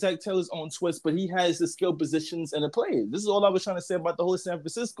maybe Zach Taylor's own twist, but he has the skill positions and the players. This is all I was trying to say about the whole San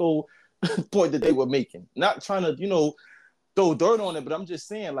Francisco point that they were making. Not trying to, throw dirt on it, but I'm just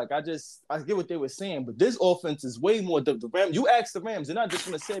saying, like, I get what they were saying, but this offense is way more the Rams. You ask the Rams, they're not just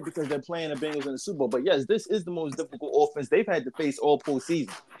going to say it because they're playing the Bengals in the Super Bowl, but yes, this is the most difficult offense they've had to face all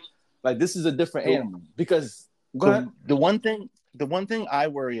postseason. Like, this is a different animal because go ahead. The one thing I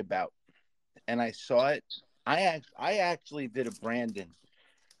worry about, and I saw it, I actually did a Brandon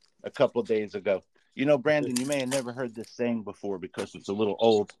a couple of days ago. Brandon, you may have never heard this saying before because it's a little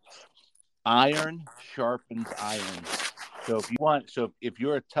old. Iron sharpens iron. So if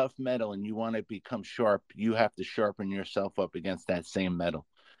you're a tough metal and you want to become sharp, you have to sharpen yourself up against that same metal.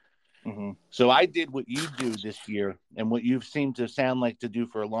 Mm-hmm. So I did what you do this year and what you've seemed to sound like to do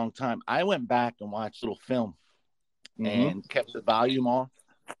for a long time. I went back and watched a little film and kept the volume off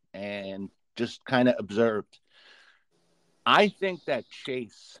and just kind of observed. I think that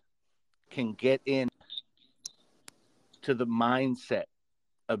Chase can get in to the mindset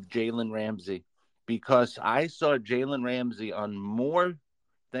of Jalen Ramsey. Because I saw Jalen Ramsey on more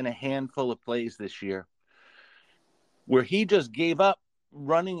than a handful of plays this year where he just gave up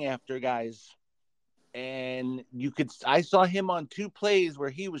running after guys. And I saw him on 2 plays where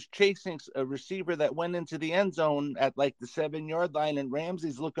he was chasing a receiver that went into the end zone at like the 7-yard line. And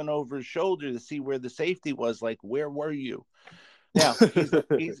Ramsey's looking over his shoulder to see where the safety was. Like, where were you? Now,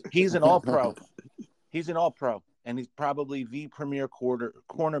 he's an all-pro. He's an all-pro. And he's probably the premier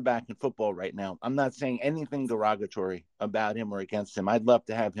cornerback in football right now. I'm not saying anything derogatory about him or against him. I'd love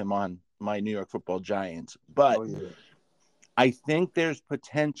to have him on my New York Football Giants. But I think there's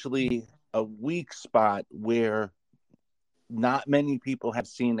potentially a weak spot where not many people have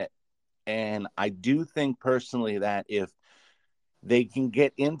seen it. And I do think personally that if they can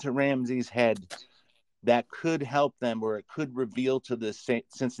get into Ramsey's head, that could help them, or it could reveal to the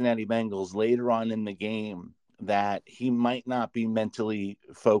Cincinnati Bengals later on in the game that he might not be mentally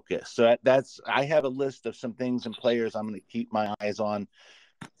focused. So I have a list of some things and players I'm going to keep my eyes on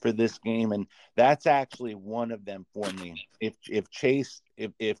for this game, and that's actually one of them for me. If Chase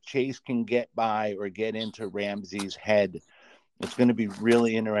can get by or get into Ramsey's head, it's going to be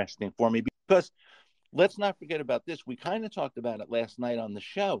really interesting for me, because let's not forget about this. We kind of talked about it last night on the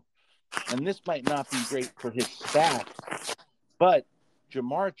show, and this might not be great for his stats, but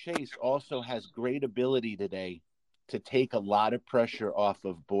Jamar Chase also has great ability today to take a lot of pressure off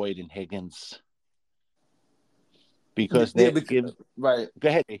of Boyd and Higgins. Because right. Go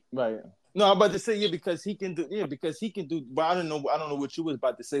ahead. Right. No, I'm about to say because he can do but I don't know what you was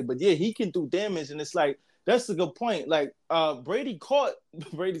about to say, but he can do damage, and it's like that's a good point. Like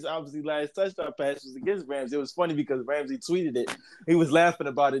Brady's obviously last touchdown pass was against Ramsey. It was funny because Ramsey tweeted it. He was laughing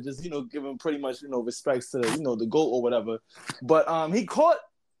about it, just giving pretty much respects to the GOAT or whatever. But he caught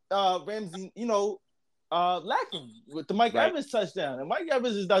Ramsey lacking with the Mike Evans touchdown, and Mike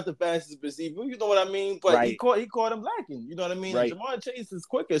Evans is not the fastest receiver. You know what I mean? But he caught him lacking. You know what I mean? Right. Jamar Chase is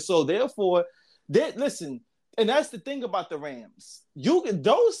quicker, so therefore, listen. And that's the thing about the Rams.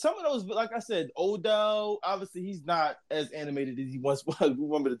 Some of those, like I said, Odell, obviously he's not as animated as he once was.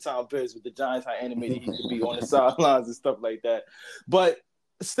 Remember the Tom Perez with the Giants, how animated he could be on the sidelines and stuff like that. But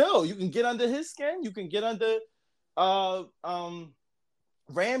still, you can get under his skin. You can get under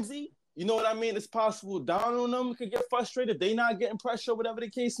Ramsey. You know what I mean? It's possible down on them could get frustrated. They not getting pressure, whatever the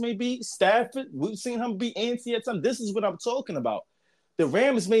case may be. Stafford, we've seen him be antsy at times. This is what I'm talking about. The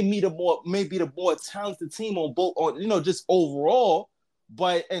Rams may be the more talented team on both, just overall.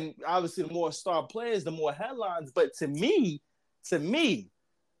 But and obviously the more star players, the more headlines. But to me, the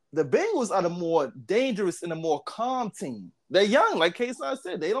Bengals are the more dangerous and the more calm team. They're young, like K-Side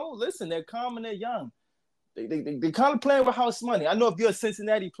said. They don't listen. They're calm and they're young. They kind of playing with house money. I know if you're a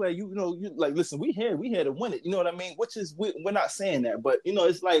Cincinnati player, you like, listen, we here to win it. You know what I mean? Which is we're not saying that, but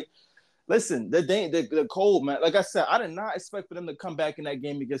it's like, listen, they're cold, man. Like I said, I did not expect for them to come back in that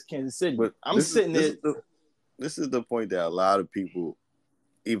game against Kansas City. But I'm sitting there. This is the point that a lot of people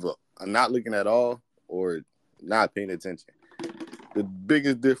either are not looking at all or not paying attention. The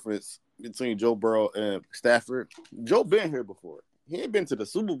biggest difference between Joe Burrow and Stafford, Joe been here before. He ain't been to the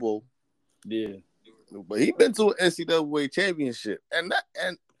Super Bowl. Yeah. But he been to an NCAA championship. And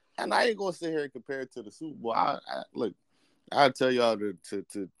I ain't gonna sit here and compare it to the Super Bowl. Look, I'll tell y'all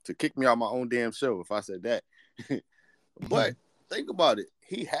to kick me out my own damn show if I said that. But think about it.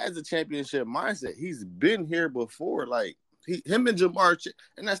 He has a championship mindset. He's been here before. Like him and Jamar,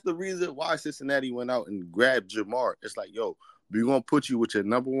 and that's the reason why Cincinnati went out and grabbed Jamar. It's like, yo, we're gonna put you with your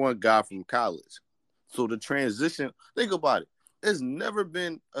number one guy from college. So the transition, think about it. There's never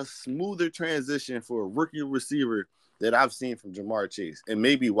been a smoother transition for a rookie receiver that I've seen from Jamar Chase, and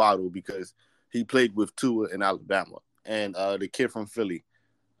maybe Waddle because he played with Tua in Alabama, and the kid from Philly,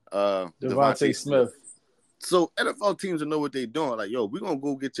 Devontae Smith. So NFL teams will know what they're doing. Like, yo, we're gonna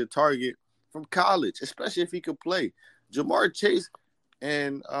go get your target from college, especially if he could play. Jamar Chase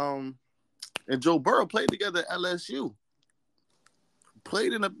and Joe Burrow played together at LSU.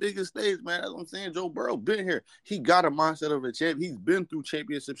 Played in the biggest stage, man. That's what I'm saying. Joe Burrow been here. He got a mindset of a champ. He's been through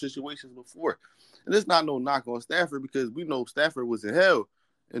championship situations before. And it's not no knock on Stafford because we know Stafford was in hell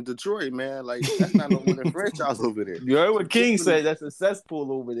in Detroit, man. Like, that's not no winning franchise over there. You heard what King said. That's a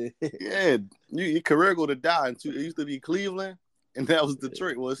cesspool over there. Yeah. Your career go to die. It used to be Cleveland, and that was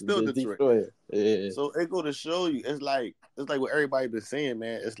Detroit. Well, it's still Detroit. Yeah. So it go to show you. It's like what everybody been saying,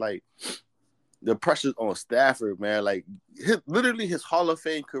 man. It's like the pressure's on Stafford, man. Like, literally his Hall of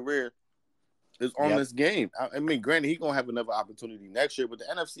Fame career is on this game. I mean, granted, he's going to have another opportunity next year, but the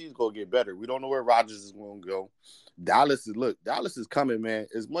NFC is going to get better. We don't know where Rodgers is going to go. Dallas is coming, man.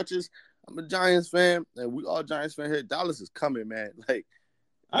 As much as I'm a Giants fan, and we all Giants fan here, Dallas is coming, man. Like,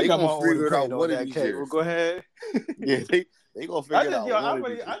 I got my own opinion on that, K. Well, go ahead. Yeah, they going to figure it out.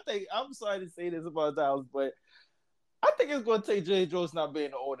 I think, I'm sorry to say this about Dallas, but I think it's going to take Jerry Jones not being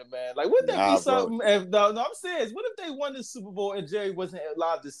the owner, man. Like, wouldn't that be something? No, I'm serious. What if they won the Super Bowl and Jerry wasn't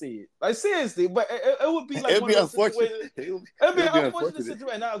allowed to see it? Like, seriously, but it would be like one of those situations. It'd be an unfortunate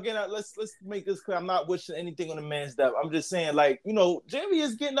situation. Now, again, let's make this clear. I'm not wishing anything on the man's death. I'm just saying, like, Jerry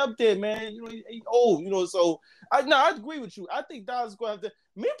is getting up there, man. He's old, so I agree with you. I think Dallas is going to have to.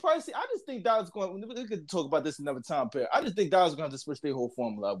 Me personally, I just think Dallas is going. We could talk about this another time, Perry. I just think Dallas is going to have to switch their whole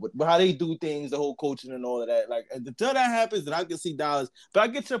formula with how they do things, the whole coaching and all of that. Like, until that happens, then I can see Dallas. But I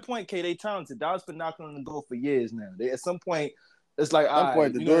get your point, K. They talented. Dallas been knocking on the door for years now. At some point, it's like, at some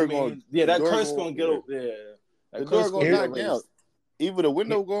point, the door going. Yeah, that curse going to get over. Yeah, the door going to knock down. Either the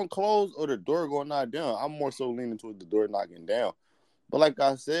window going to close or the door going to knock down. I'm more so leaning towards the door knocking down. But like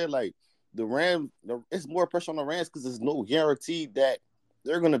I said, like the Rams, it's more pressure on the Rams because there's no guarantee that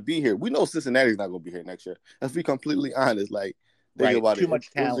they're going to be here. We know Cincinnati's not going to be here next year. Let's be completely honest. Like, think about too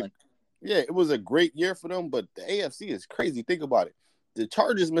much talent. It was a great year for them, but the AFC is crazy. Think about it. The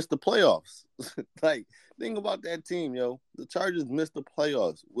Chargers missed the playoffs. Like, think about that team, yo. The Chargers missed the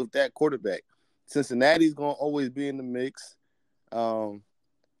playoffs with that quarterback. Cincinnati's going to always be in the mix.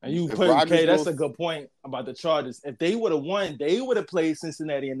 And you put K, that's a good point about the Chargers. If they would have won, they would have played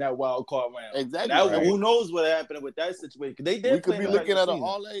Cincinnati in that wild card round. Exactly. Who knows what happened with that situation? We could be looking at an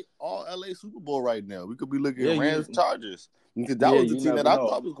all LA Super Bowl right now. We could be looking at Rams Chargers. Because that was the team that I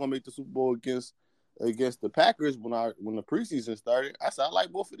thought was going to make the Super Bowl against the Packers when the preseason started. I said I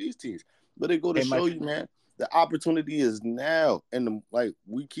like both of these teams, but they go to show you, man, the opportunity is now. And like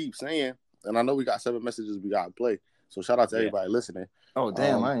we keep saying, and I know we got 7 messages we got to play. So shout out to everybody listening. Oh,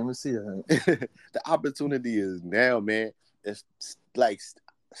 damn. I didn't even see that. The opportunity is now, man. It's like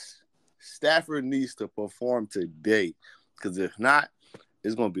Stafford needs to perform today. Because if not,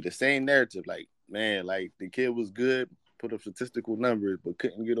 it's going to be the same narrative. Like, man, like the kid was good, put up statistical numbers, but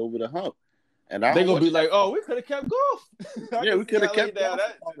couldn't get over the hump. And I They're don't gonna want be that. like, "Oh, we could have kept golf." I Yeah, can we see could have LA kept down going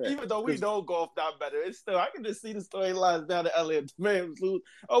that. all that. Even though we 'Cause know golf down better, it's still I can just see the storylines down to LA. Man, lose.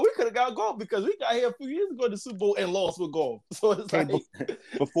 Oh, we could have got golf because we got here a few years ago to the Super Bowl and lost with golf. So it's Hey, like,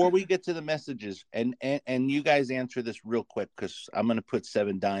 before we get to the messages, and you guys answer this real quick because I'm going to put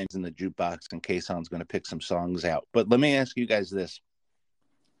 7 dimes in the jukebox and Kayson's going to pick some songs out. But let me ask you guys this.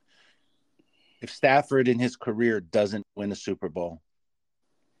 If Stafford in his career doesn't win a Super Bowl,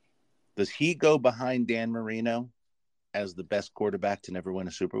 does he go behind Dan Marino as the best quarterback to never win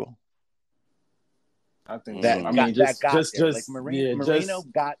a Super Bowl? I think That so. I got mean, that got just, there. Like yeah, Marino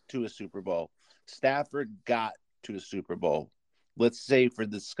got to a Super Bowl. Stafford got to a Super Bowl. Let's say for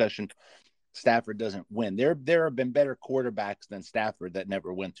the discussion, Stafford doesn't win. There have been better quarterbacks than Stafford that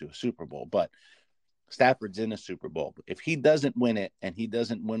never went to a Super Bowl, but Stafford's in a Super Bowl. If he doesn't win it and he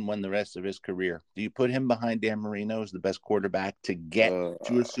doesn't win one the rest of his career, do you put him behind Dan Marino as the best quarterback to get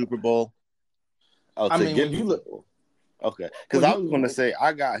to a Super Bowl? Oh, I to mean, get when you the look, Super Bowl. Okay, because I was going to say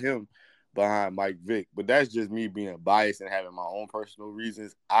I got him behind Mike Vick, but that's just me being biased and having my own personal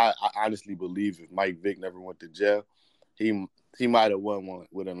reasons. I honestly believe if Mike Vick never went to jail, he might have won one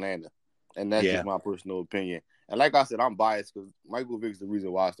with Atlanta, and that's just my personal opinion. And like I said, I'm biased because Michael Vick's the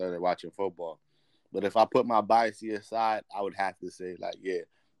reason why I started watching football. But if I put my bias aside, I would have to say, like, yeah,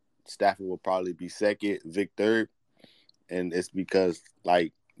 Stafford will probably be second, Vic third, and it's because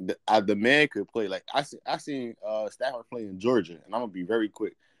like the man could play. Like I seen Stafford play in Georgia, and I'm gonna be very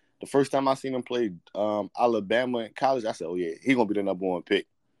quick. The first time I seen him play Alabama in college, I said, "Oh yeah, he gonna be the number one pick."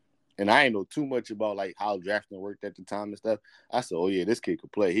 And I ain't know too much about like how drafting worked at the time and stuff. I said, "Oh yeah, this kid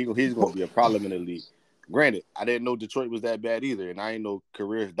could play. He's gonna be a problem in the league." Granted, I didn't know Detroit was that bad either, and I ain't know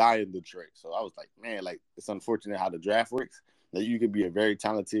careers die in Detroit. So I was like, man, like it's unfortunate how the draft works. That you could be a very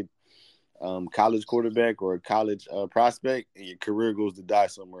talented college quarterback or a college prospect, and your career goes to die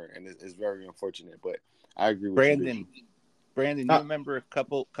somewhere, and it's very unfortunate. But I agree with you, Brandon, you remember a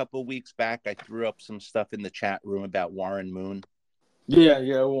couple weeks back, I threw up some stuff in the chat room about Warren Moon. Yeah,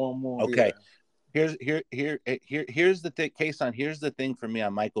 one more. Okay. Yeah. Here's the thing, Kason. Here's the thing for me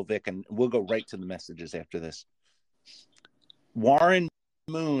on Michael Vick, and we'll go right to the messages after this. Warren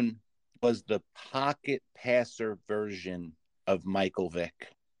Moon was the pocket passer version of Michael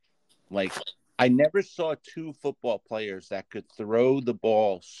Vick. Like, I never saw two football players that could throw the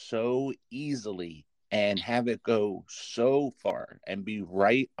ball so easily and have it go so far and be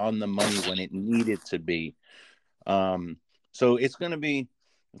right on the money when it needed to be. So it's going to be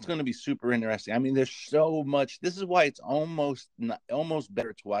super interesting. I mean, there's so much. This is why it's almost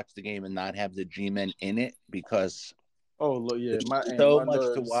better to watch the game and not have the G-men in it because there's so much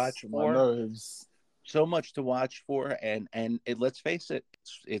nerves, to watch my for. nerves. So much to watch for, and let's face it,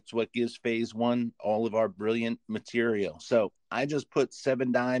 it's what gives Phase 1 all of our brilliant material. So I just put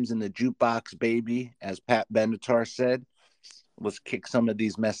 7 dimes in the jukebox, baby, as Pat Benatar said. Let's kick some of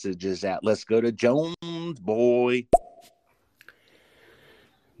these messages out. Let's go to Jones, boy.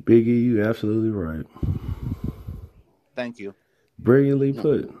 Biggie, you absolutely right. Thank you. Brilliantly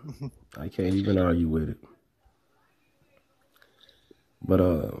put. I can't even argue with it. But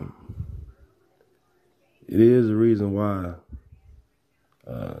it is the reason why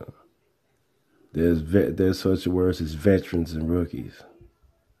there's such words as veterans and rookies.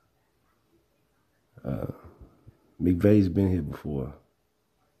 McVay's been here before.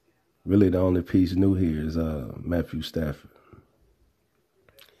 Really, the only piece new here is Matthew Stafford.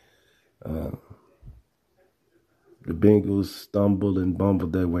 The Bengals stumbled and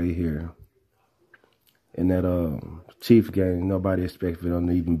bumbled their way here. In that Chief game, nobody expected them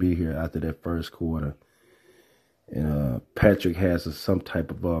to even be here after that first quarter. And Patrick has some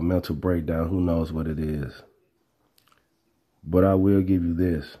type of mental breakdown. Who knows what it is? But I will give you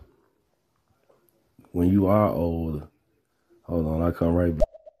this. When you are old, hold on, I come right back.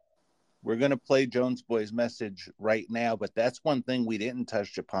 We're going to play Jones Boy's message right now, but that's one thing we didn't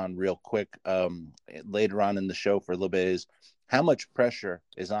touch upon real quick later on in the show for a little bit is how much pressure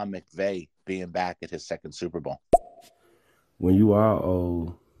is on McVay being back at his second Super Bowl? When you are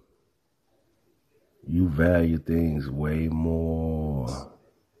old, you value things way more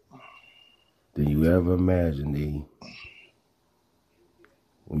than you ever imagined, E.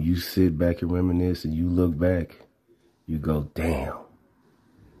 When you sit back and reminisce and you look back, you go, damn.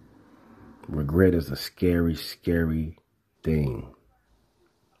 Regret is a scary, scary thing.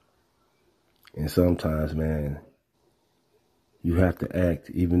 And sometimes, man, you have to act.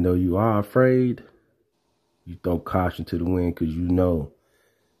 Even though you are afraid, you throw caution to the wind because you know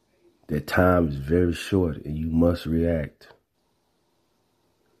that time is very short and you must react.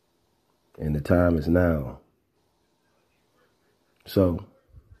 And the time is now. So,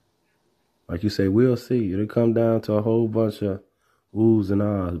 like you say, we'll see. It'll come down to a whole bunch of oohs and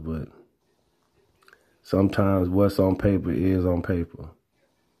ahs, but sometimes what's on paper is on paper.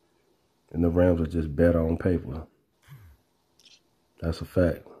 And the Rams are just better on paper. That's a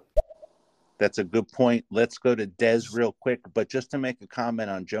fact. That's a good point. Let's go to Dez real quick. But just to make a comment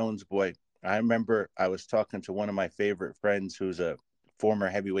on Jones Boy, I remember I was talking to one of my favorite friends who's a former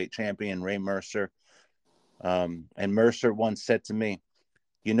heavyweight champion, Ray Mercer. And Mercer once said to me,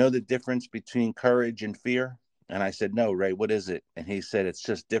 you know the difference between courage and fear? And I said, no, Ray, what is it? And he said, it's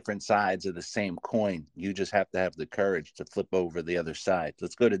just different sides of the same coin. You just have to have the courage to flip over the other side.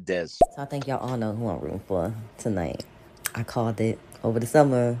 Let's go to Dez. So I think y'all all know who I'm rooting for tonight. I called it over the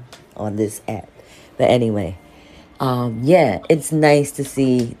summer on this app. But anyway, yeah, it's nice to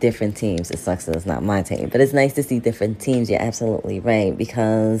see different teams. It sucks that it's not my team, but it's nice to see different teams. You're absolutely right,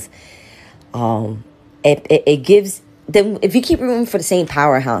 because it gives them, if you keep rooting for the same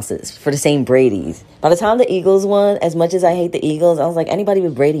powerhouses, for the same Bradys. By the time the Eagles won, as much as I hate the Eagles, I was like, anybody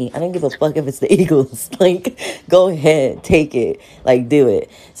with Brady, I don't give a fuck if it's the Eagles. Like, go ahead, take it, like, do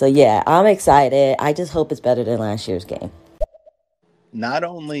it. So yeah, I'm excited. I just hope it's better than last year's game. Not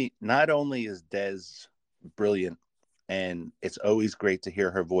only is Dez brilliant, and it's always great to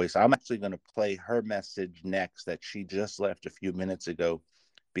hear her voice. I'm actually going to play her message next that she just left a few minutes ago,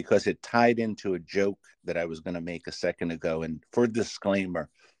 because it tied into a joke that I was going to make a second ago. And for disclaimer,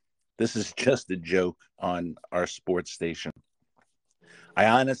 this is just a joke on our sports station. I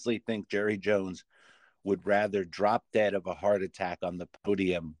honestly think Jerry Jones would rather drop dead of a heart attack on the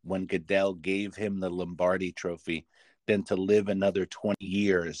podium when Goodell gave him the Lombardi trophy than to live another 20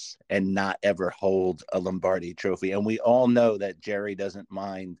 years and not ever hold a Lombardi trophy. And we all know that Jerry doesn't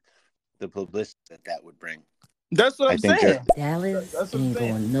mind the publicity that would bring. That's what I'm saying. Dallas ain't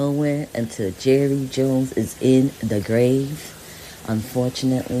going nowhere until Jerry Jones is in the grave.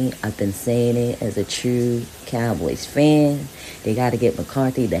 Unfortunately, I've been saying it as a true Cowboys fan. They got to get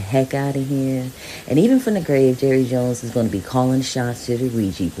McCarthy the heck out of here. And even from the grave, Jerry Jones is going to be calling shots to the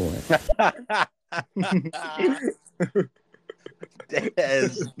Ouija board.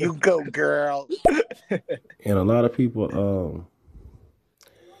 Dez, you go, girl. And a lot of people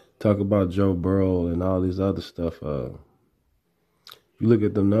talk about Joe Burrow and all these other stuff. You look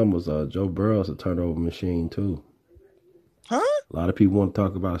at the numbers. Joe Burrow's a turnover machine too. Huh? A lot of people want to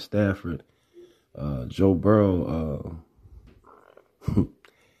talk about Stafford. Joe Burrow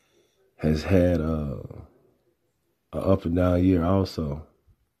has had an up and down year also.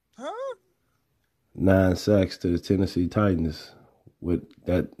 Huh? 9 sacks to the Tennessee Titans with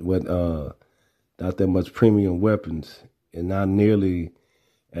not that much premium weapons and not nearly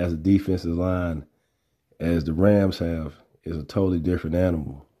as a defensive line as the Rams have. Is a totally different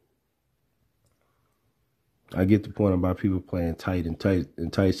animal. I get the point about people playing tight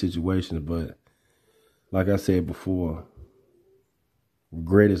situations, but like I said before,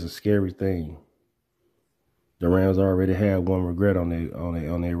 regret is a scary thing. The Rams already had one regret on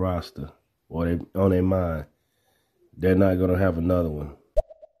their roster or on their mind. They're not gonna have another one.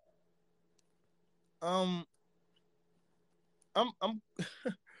 I'm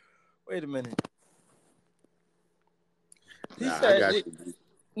wait a minute. He Nah, said I got it, you.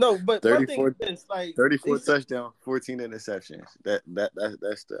 no, but my thing 34, is like 34 touchdowns, 14 interceptions. That's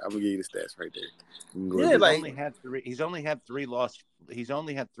the. I'm gonna give you the stats right there. You can go Yeah, ahead. like He's only had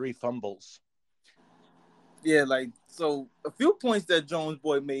three fumbles. yeah, like so a few points that Jones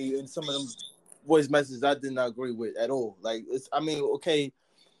boy made in some of them voice messages I did not agree with at all. Like it's, I mean, okay,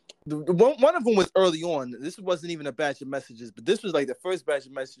 the one of them was early on. This wasn't even a batch of messages, but this was like the first batch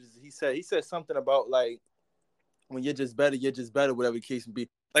of messages. He said something about like when you're just better, whatever the case may be.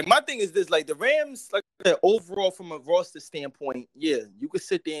 Like my thing is this, like the Rams, like overall from a roster standpoint, yeah, you could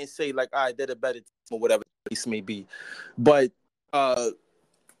sit there and say like, all right, they're the better team or whatever the case may be. But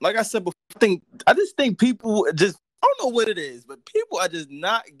like I said before, I just think people just, I don't know what it is, but people are just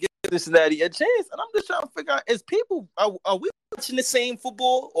not giving Cincinnati a chance. And I'm just trying to figure out, is people, are we watching the same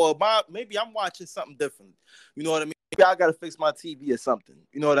football, or maybe I'm watching something different? You know what I mean? Maybe I got to fix my TV or something.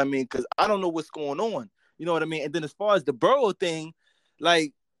 You know what I mean? Because I don't know what's going on. You know what I mean? And then as far as the Burrow thing,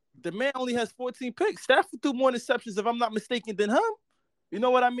 like the man only has 14 picks. Stafford threw more interceptions, if I'm not mistaken, than him. You know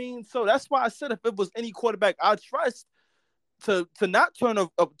what I mean? So that's why I said if it was any quarterback I trust to not turn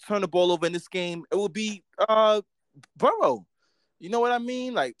the ball over in this game, it would be Burrow. You know what I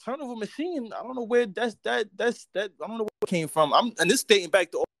mean? Like turnover machine. I don't know where that. I don't know where it came from. And this dating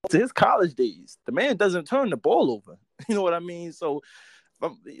back to his college days. The man doesn't turn the ball over. You know what I mean? So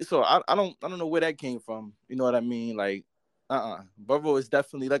I don't know where that came from. You know what I mean? Like Burrow is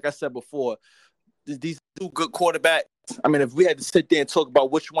definitely, like I said before, these two good quarterbacks. I mean, if we had to sit there and talk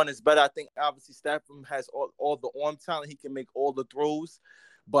about which one is better, I think obviously Stafford has all the arm talent. He can make all the throws.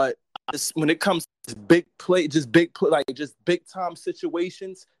 But when it comes to big play, just big time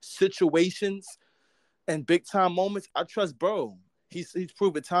situations, and big time moments, I trust Burrow. He's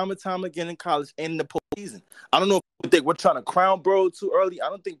proven time and time again in college and in the postseason. I don't know if we're trying to crown Burrow too early. I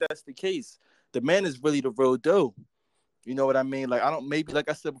don't think that's the case. The man is really the real deal. You know what I mean? Like, like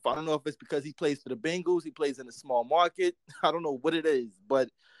I said before, I don't know if it's because he plays for the Bengals, he plays in a small market. I don't know what it is, but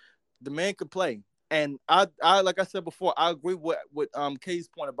the man could play. And I like I said before, I agree with Kay's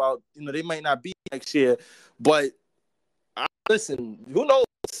point about, they might not be next year, but listen, who knows?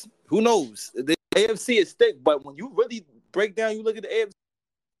 Who knows? The AFC is thick, but when you really break down, you look at the AFC.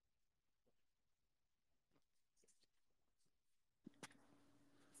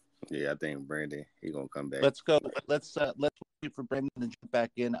 Yeah, I think Brandon, he gonna come back. Let's go. Let's wait for Brandon to jump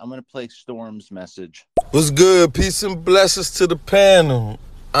back in. I'm gonna play Storm's message. What's good? Peace and blessings to the panel.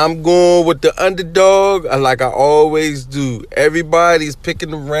 I'm going with the underdog, like I always do. Everybody's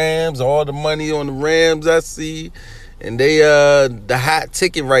picking the Rams, all the money on the Rams I see, and they the hot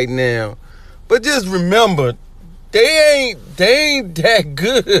ticket right now. But just remember, they ain't that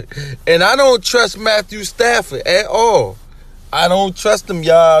good, and I don't trust Matthew Stafford at all. I don't trust him,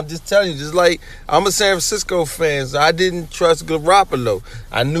 y'all. I'm just telling you. Just like I'm a San Francisco fan, so I didn't trust Garoppolo.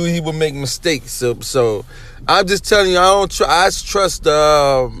 I knew he would make mistakes. So I'm just telling you, I don't trust. I trust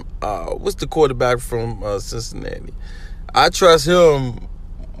what's the quarterback from Cincinnati? I trust him,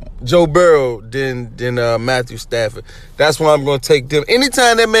 Joe Burrow, than Matthew Stafford. That's why I'm going to take them.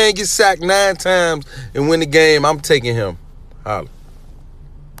 Anytime that man gets sacked 9 times and win the game, I'm taking him. Holla.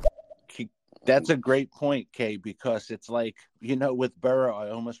 That's a great point, Kay, because it's like, with Burrow, I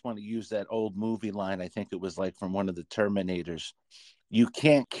almost want to use that old movie line. I think it was like from one of the Terminators. You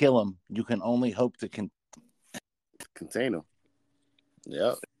can't kill him. You can only hope to contain him.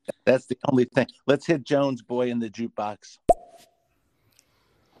 Yep. That's the only thing. Let's hit Jones Boy in the jukebox.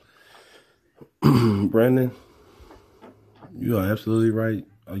 Brandon, you are absolutely right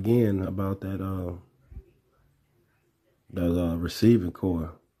again about that receiving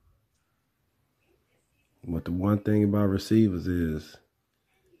core. But the one thing about receivers is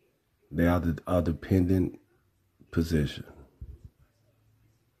they are a dependent position.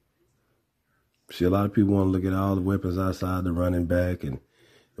 See, a lot of people want to look at all the weapons outside the running back and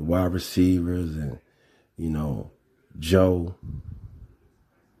the wide receivers and, Joe.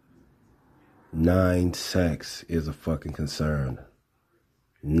 9 sacks is a fucking concern.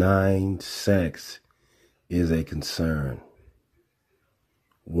 9 sacks is a concern.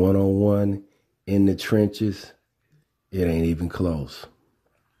 1-on-1 in the trenches, it ain't even close.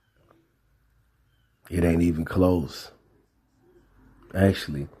 It ain't even close.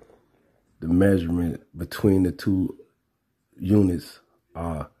 Actually, the measurement between the two units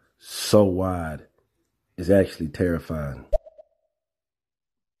are so wide, it's actually terrifying.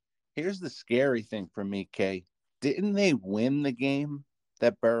 Here's the scary thing for me, Kay. Didn't they win the game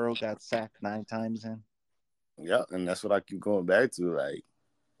that Burrow got sacked 9 times in? Yeah, and that's what I keep going back to. Like,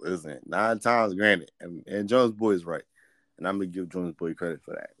 listen, 9 times, granted, and Jones Boy is right, and I'm gonna give Jones Boy credit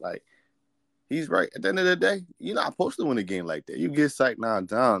for that. Like, he's right. At the end of the day, you're not supposed to win a game like that. You get sacked 9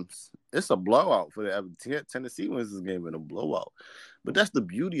 times, it's a blowout for the Tennessee wins this game in a blowout. But that's the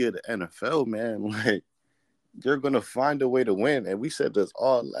beauty of the NFL, man. Like, you're gonna find a way to win, and we said this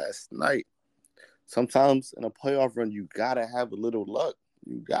all last night. Sometimes in a playoff run, you gotta have a little luck.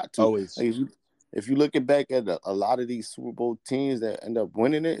 You got to. Always. Like, if you looking back at a lot of these Super Bowl teams that end up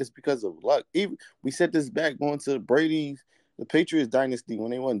winning it, it's because of luck. Even we said this back going to Brady's, the Patriots dynasty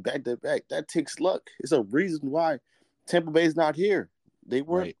when they won back to back. That takes luck. It's a reason why Tampa Bay's not here. They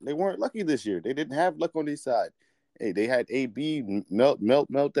weren't lucky this year. They didn't have luck on their side. Hey, they had AB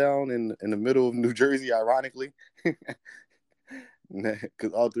meltdown in the middle of New Jersey, ironically,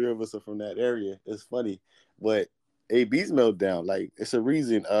 because all 3 of us are from that area. It's funny, but AB's meltdown, like, it's a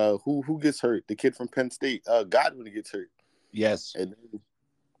reason. Who gets hurt? The kid from Penn State, Godwin gets hurt. Yes, and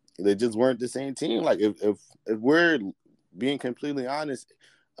they just weren't the same team. Like, if we're being completely honest,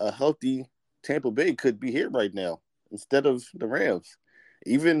 a healthy Tampa Bay could be here right now instead of the Rams.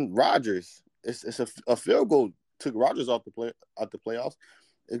 Even Rodgers, it's a field goal took Rodgers out the playoffs.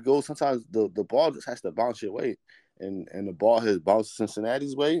 It goes sometimes the ball just has to bounce your way, and the ball has bounced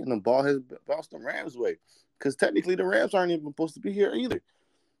Cincinnati's way, and the ball has bounced the Rams' way, because technically the Rams aren't even supposed to be here either.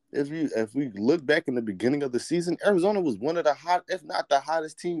 If we look back in the beginning of the season, Arizona was one of the hot, if not the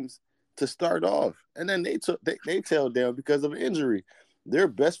hottest teams to start off, and then they tailed down because of an injury. Their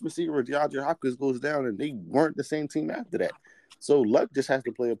best receiver, DeAndre Hopkins, goes down, and they weren't the same team after that. So luck just has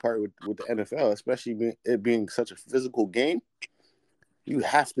to play a part with the NFL, especially it being such a physical game. You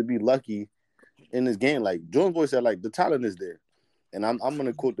have to be lucky in this game. Like Jones Boy said, like the talent is there. And I'm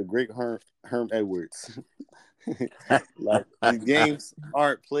gonna quote the great Herm Edwards. Like these games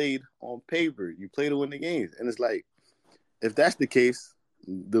aren't played on paper. You play to win the games. And it's like, if that's the case,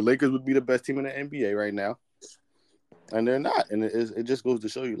 the Lakers would be the best team in the NBA right now. And they're not. And it just goes to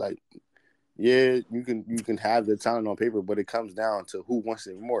show you, like, yeah, you can have the talent on paper, but it comes down to who wants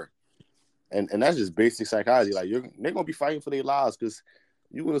it more. And that's just basic psychology. Like they're gonna be fighting for their lives because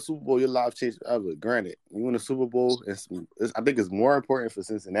you win a Super Bowl, your life changed forever. Granted, you win a Super Bowl, I think it's more important for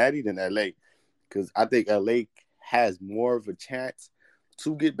Cincinnati than LA, because I think LA has more of a chance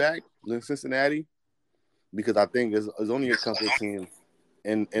to get back than Cincinnati, because I think there's only a couple of teams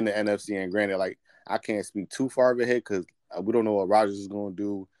in the NFC. And granted, like I can't speak too far ahead because we don't know what Rodgers is going to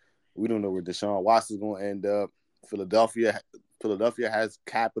do. We don't know where Deshaun Watson is going to end up. Philadelphia has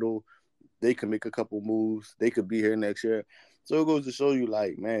capital. They can make a couple moves. They could be here next year. So it goes to show you,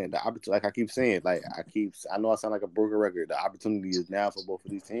 like, man, the opportunity. Like I keep saying, I know I sound like a broken record. The opportunity is now for both of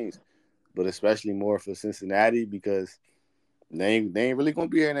these teams, but especially more for Cincinnati because they ain't really gonna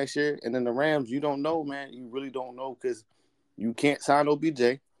be here next year. And then the Rams, you don't know, man. You really don't know because you can't sign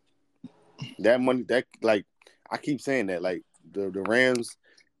OBJ. That money, like I keep saying that, like the Rams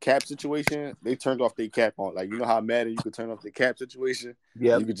cap situation, they turned off their cap on. Like, you know how Madden, you could turn off the cap situation?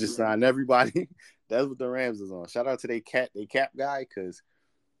 Yeah. You could just sign everybody. That's what the Rams is on. Shout out to they cap guy, because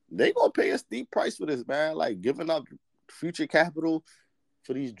they gonna pay a steep price for this, man. Like giving up future capital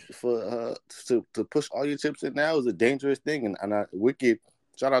for to push all your chips in now is a dangerous thing. And Wicked,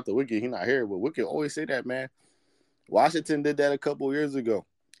 shout out to Wicked, he not here, but Wicked always say that, man. Washington did that a couple of years ago,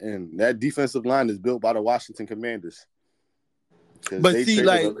 and that defensive line is built by the Washington Commanders. But see,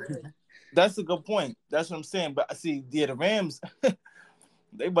 like, that's a good point. That's what I'm saying. But see, yeah, the Rams,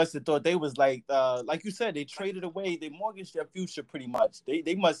 they must have thought they was like you said, they traded away, they mortgaged their future pretty much.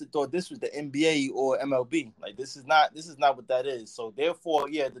 They must have thought this was the NBA or MLB. Like this is not what that is. So therefore,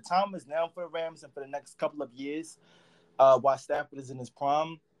 yeah, the time is now for the Rams and for the next couple of years, while Stafford is in his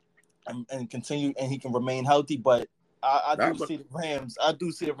prime and continue and he can remain healthy. But I do see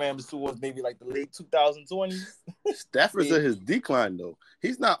the Rams towards maybe like the late 2020s. Stafford's in his decline though.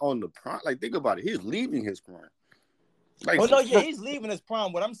 He's not on the prime. Like, think about it. He's leaving his prime. Like, he's leaving his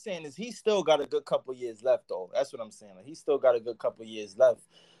prime. What I'm saying is he still got a good couple years left, though. That's what I'm saying. Like, he still got a good couple years left.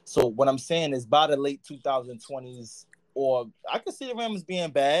 So what I'm saying is by the late 2020s, or I could see the Rams being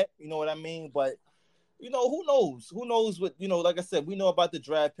bad. You know what I mean? But who knows? Who knows what, like I said, we know about the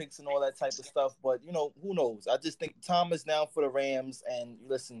draft picks and all that type of stuff, but, who knows? I just think time is now for the Rams, and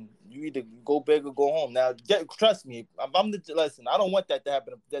listen, you either go big or go home. Now, trust me, listen, I don't want that to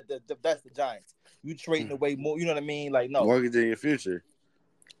happen. That's the Giants. You trading away more, you know what I mean? Like, no. Mortgaging your future.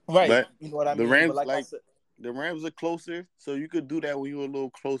 Right. But you know what I the mean? Rams, But like I said, the Rams are closer, so you could do that when you're a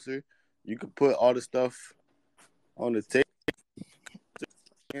little closer. You could put all the stuff on the table.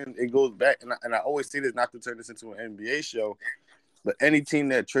 And it goes back, and I always say this not to turn this into an NBA show, but any team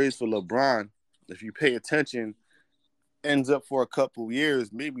that trades for LeBron, if you pay attention, ends up for a couple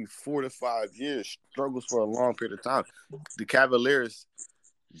years, maybe 4 to 5 years, struggles for a long period of time. The Cavaliers,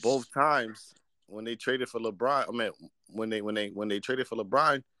 both times when they traded for LeBron, when they traded for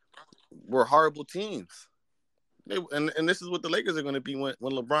LeBron, were horrible teams. And this is what the Lakers are going to be when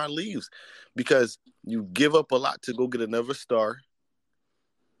LeBron leaves, because you give up a lot to go get another star.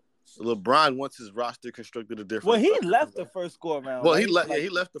 LeBron wants his roster constructed a different. Well, he left the first go around. Well, he left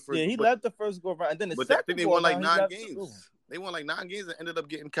the first. Yeah, he left the first go around, and then the second. I think they won like 9 games. They won like 9 games and ended up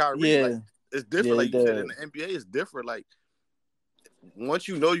getting Kyrie. Yeah, like, it's different. Like you said, in the NBA, it's different. Like once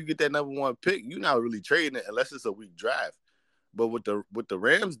you get that number 1 pick, you're not really trading it unless it's a weak draft. But what the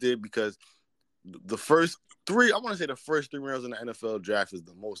Rams did, because the first 3 rounds in the NFL draft is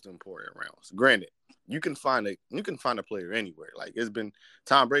the most important rounds. Granted, you can find a player anywhere. Like, it's been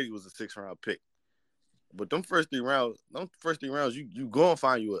Tom Brady was a 6th round pick, but them first 3 rounds, you go and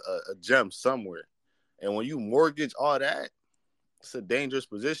find you a gem somewhere. And when you mortgage all that, it's a dangerous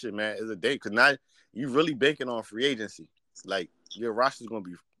position, man. It's a day, because now you really banking on free agency. Like, your roster is going to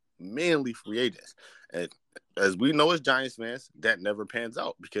be mainly free agents, and as we know as Giants fans, that never pans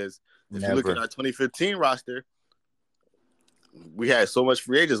out, because if you look at our 2015 roster, we had so much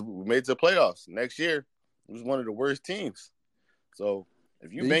free agents. We made it to the playoffs. Next year, it was one of the worst teams. So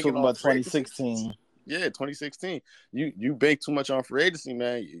if you banking on 2016, 2016, you bank too much on free agency,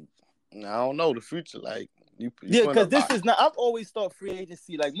 man. I don't know the future. Like because this is not. I've always thought free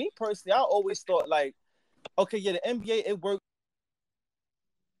agency. Like me personally, I always thought like, okay, yeah, the NBA it works.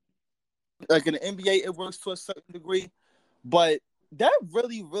 Like in the NBA, it works to a certain degree. But that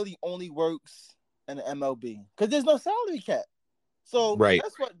really, really only works in the MLB because there's no salary cap. So Right.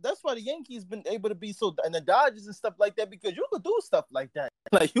 that's why the Yankees been able to be so, and the Dodgers and stuff like that, because you could do stuff like that.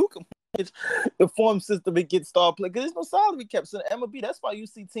 Like you can manage the farm system and get star play because there's no salary caps in the MLB. That's why you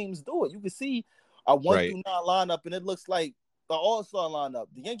see teams do it. You can see a 1 through 9 lineup and it looks like the All-Star lineup.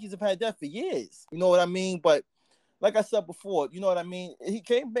 The Yankees have had that for years. You know what I mean? But like I said before, you know what I mean? He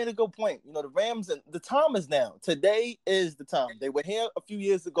made a good point. You know, the Rams, and the time is now. Today is the time. They were here a few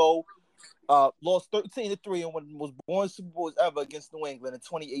years ago, lost 13-3 and one of the most boring Super Bowls ever against New England in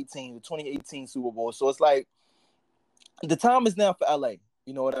 2018, the 2018 Super Bowl. So it's like the time is now for LA.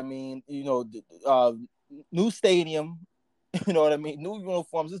 You know what I mean? You know, new stadium, you know what I mean? New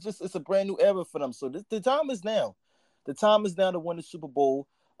uniforms. It's a brand new era for them. So the time is now. The time is now to win the Super Bowl.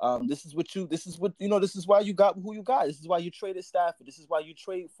 This is why you got who you got. This is why you traded Stafford. This is why you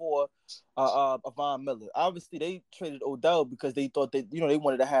trade for Von Miller. Obviously, they traded Odell because they thought that, they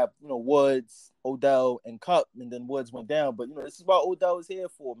wanted to have, Woods, Odell, and Kupp, and then Woods went down. But, this is what Odell is here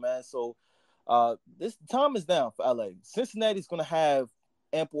for, man. So this time is now for LA. Cincinnati's going to have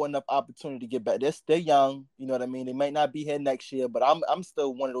ample enough opportunity to get back. They're young, you know what I mean? They might not be here next year, but I'm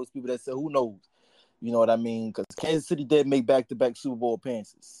still one of those people that say, who knows? You know what I mean? Because Kansas City did make back-to-back Super Bowl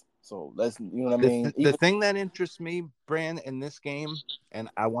appearances. So you know what I mean? The thing that interests me, Bran, in this game, and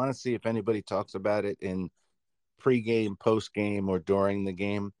I want to see if anybody talks about it in pregame, postgame, or during the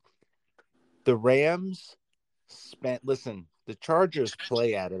game. The Rams listen, the Chargers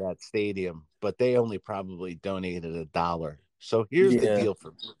play out of that stadium, but they only probably donated $1. So here's the deal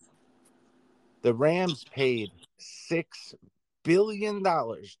for me. The Rams paid $6 billion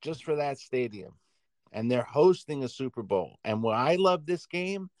just for that stadium, and they're hosting a Super Bowl. And what I love this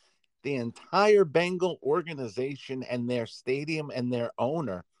game, the entire Bengal organization and their stadium and their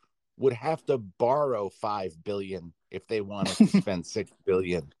owner would have to borrow $5 billion if they wanted to spend $6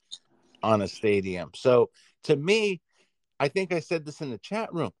 billion on a stadium. So to me, I think I said this in the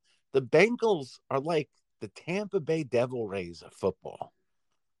chat room, the Bengals are like the Tampa Bay Devil Rays of football.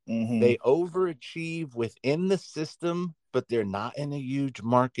 Mm-hmm. They overachieve within the system, but they're not in a huge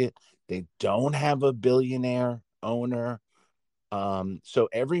market. They don't have a billionaire owner. So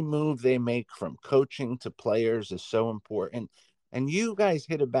every move they make, from coaching to players, is so important. And you guys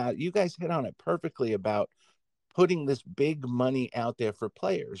hit on it perfectly about putting this big money out there for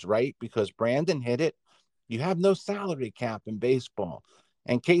players, right? Because Brandon hit it. You have no salary cap in baseball.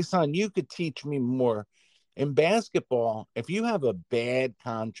 And Kason, you could teach me more. In basketball, if you have a bad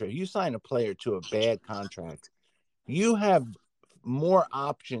contract, you sign a player to a bad contract, you have more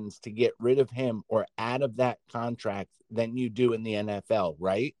options to get rid of him or out of that contract than you do in the NFL,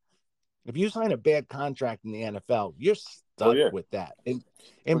 right? If you sign a bad contract in the NFL, you're stuck with that.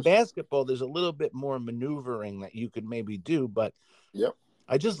 In basketball, there's a little bit more maneuvering that you could maybe do, but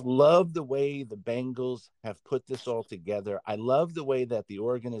I just love the way the Bengals have put this all together. I love the way that the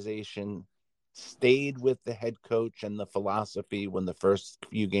organization stayed with the head coach and the philosophy when the first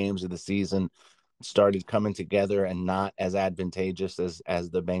few games of the season started coming together and not as advantageous as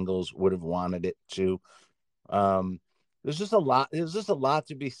the Bengals would have wanted it to. There's just a lot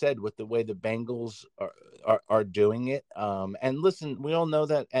to be said with the way the Bengals are doing it. And listen, we all know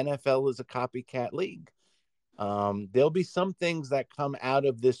that NFL is a copycat league. There'll be some things that come out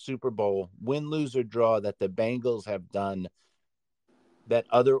of this Super Bowl, win, lose, or draw, that the Bengals have done that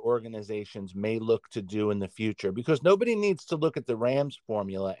other organizations may look to do in the future, because nobody needs to look at the Rams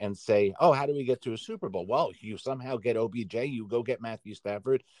formula and say, oh, how do we get to a Super Bowl? Well, you somehow get OBJ, you go get Matthew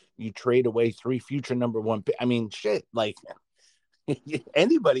Stafford, you trade away 3 future number one. I mean, shit, like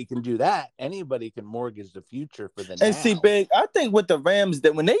anybody can do that. Anybody can mortgage the future for the And see, Big, I think with the Rams,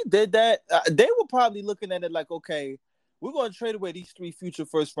 that when they did that, they were probably looking at it like, okay, we're going to trade away these 3 future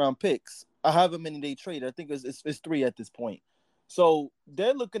first round picks. However many they trade, I think it's 3 at this point. So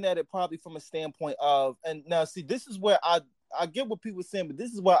they're looking at it probably from a standpoint of, and now see, this is where I get what people are saying, but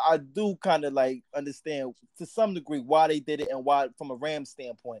this is where I do kind of like understand to some degree why they did it and why, from a Rams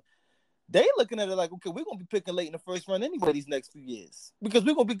standpoint, they looking at it like, okay, we're gonna be picking late in the first round anyway these next few years because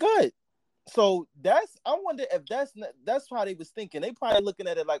we're gonna be good. So I wonder if that's how they was thinking. They probably looking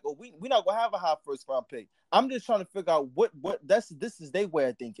at it like, oh, we're not gonna have a high first round pick. I'm just trying to figure out what this is their way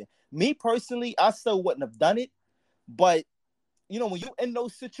of thinking. Me personally, I still wouldn't have done it, but when you're in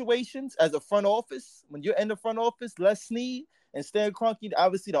those situations as a front office, when you're in the front office, Les Snead and Stan Kroenke,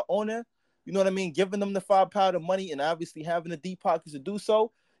 obviously the owner, you know what I mean, giving them the firepower, the money, and obviously having the deep pockets to do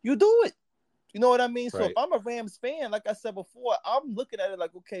so, you do it. You know what I mean? Right. So if I'm a Rams fan, like I said before, I'm looking at it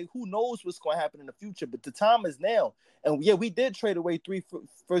like, okay, who knows what's going to happen in the future? But the time is now. And yeah, we did trade away 3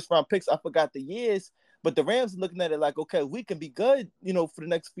 first-round picks. I forgot the years. But the Rams are looking at it like, okay, we can be good, for the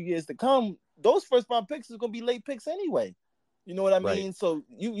next few years to come. Those first round picks is going to be late picks anyway. You know what I mean? Right. So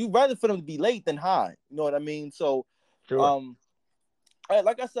you rather for them to be late than high. You know what I mean? So, Sure.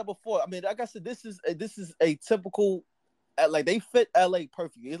 like I said before, like I said, this is a typical. Like they fit LA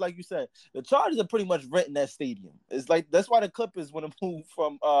perfectly. It's like you said, the Chargers are pretty much renting that stadium. It's like that's why the Clippers want to move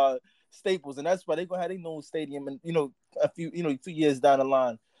from Staples, and that's why they're gonna have their new stadium, and a few 2 years down the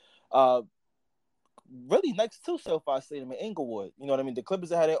line. Really next to SoFi Stadium in Inglewood. You know what I mean? The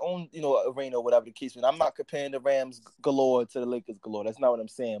Clippers have their own, arena or whatever the case. And I'm not comparing the Rams galore to the Lakers galore. That's not what I'm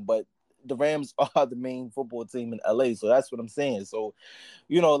saying. But the Rams are the main football team in LA, so that's what I'm saying. So,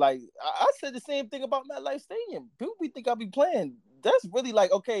 like I said the same thing about MetLife Stadium. People think I'll be playing. That's really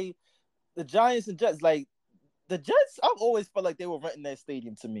like, okay, the Giants and Jets, like the Jets, I've always felt like they were renting that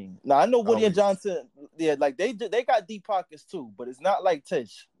stadium to me. Now I know Woody and Johnson, yeah, like they got deep pockets too, but it's not like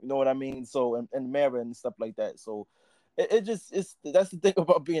Tish. You know what I mean? So and Mara and stuff like that. So it's that's the thing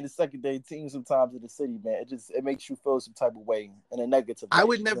about being a secondary team sometimes in the city, man. It makes you feel some type of way in a negative way. I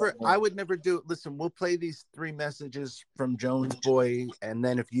would never do. Listen, we'll play these 3 messages from Jones Boy, and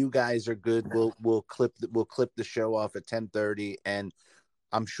then if you guys are good, we'll clip the show off at 10:30, and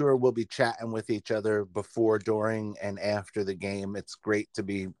I'm sure we'll be chatting with each other before, during, and after the game. It's great to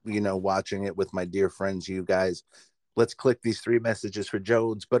be, watching it with my dear friends, you guys. Let's click these 3 messages for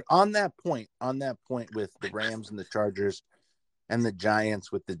Jones. But on that point with the Rams and the Chargers and the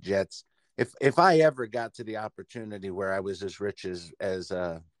Giants with the Jets, if I ever got to the opportunity where I was as rich as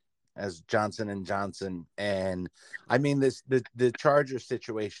Johnson and Johnson, and I mean the Charger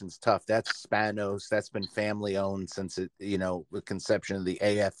situation's tough. That's Spanos. That's been family owned since the conception of the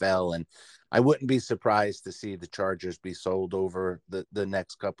AFL, and I wouldn't be surprised to see the Chargers be sold over the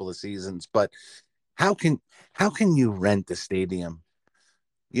next couple of seasons. But how can you rent the stadium?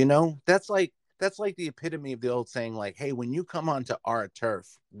 That's like the epitome of the old saying, like, hey, when you come onto our turf,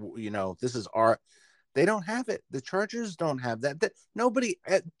 this is our. They don't have it. The Chargers don't have that. Nobody,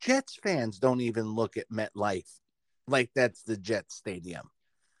 Jets fans don't even look at MetLife like that's the Jets stadium.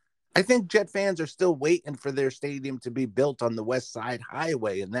 I think Jet fans are still waiting for their stadium to be built on the West Side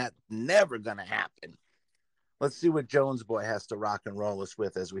Highway, and that's never going to happen. Let's see what Jones Boy has to rock and roll us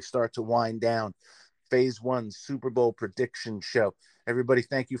with as we start to wind down Phase 1 Super Bowl prediction show. Everybody,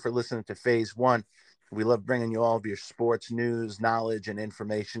 thank you for listening to Phase 1. We love bringing you all of your sports news, knowledge, and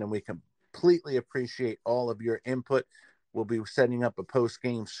information, and we completely appreciate all of your input. We'll be setting up a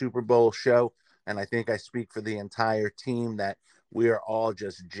post-game Super Bowl show, and I think I speak for the entire team that we are all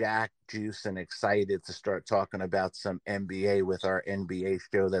just jacked, juiced, and excited to start talking about some NBA with our NBA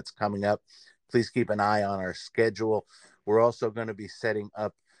show that's coming up. Please keep an eye on our schedule. We're also going to be setting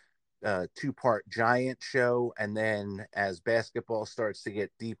up a 2-part Giant show, and then as basketball starts to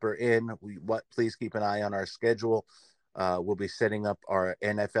get deeper in, please keep an eye on our schedule. We'll be setting up our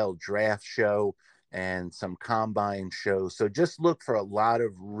NFL draft show and some combine shows. So just look for a lot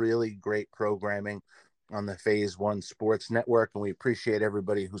of really great programming on the Phase 1 Sports Network. And we appreciate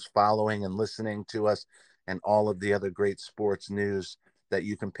everybody who's following and listening to us, and all of the other great sports news that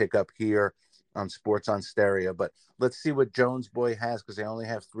you can pick up here on Sports on Stereo. But let's see what Jones Boy has, because I only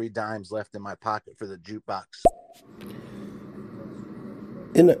have 3 dimes left in my pocket for the jukebox.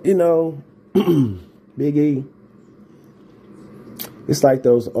 Big E, it's like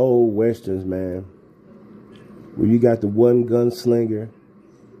those old westerns, man, where you got the one gunslinger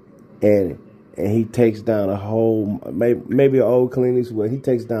and he takes down a whole, maybe an old Clint Eastwood, he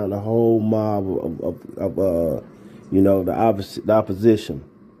takes down the whole mob of the opposition.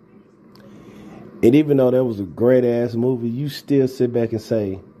 And even though that was a great ass movie, you still sit back and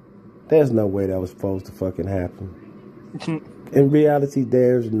say, there's no way that was supposed to fucking happen. In reality,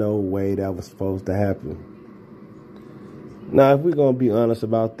 there's no way that was supposed to happen. Now, if we're going to be honest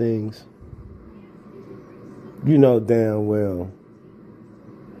about things, you know damn well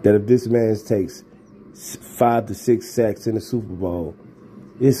that if this man takes 5 to 6 sacks in the Super Bowl,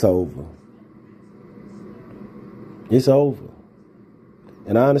 it's over. It's over.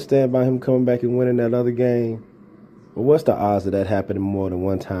 And I understand about him coming back and winning that other game, but what's the odds of that happening more than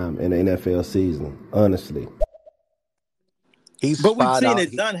one time in the NFL season, honestly? But we've seen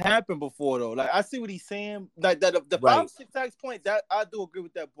it done happen before, though. Like, I see what he's saying. Like the 5-6 sacks point, that I do agree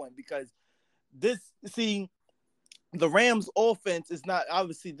with that point, because the Rams offense is not,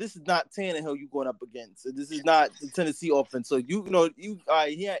 obviously, this is not Tannehill you going up against. This is not the Tennessee offense. So he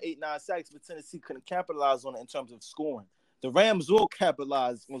had 8-9 sacks, but Tennessee couldn't capitalize on it in terms of scoring. The Rams will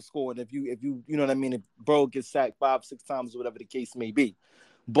capitalize on scoring if you know what I mean, if Burrow gets sacked 5-6 times or whatever the case may be.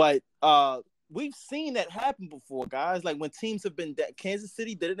 But we've seen that happen before, guys. Like when teams have been down. Kansas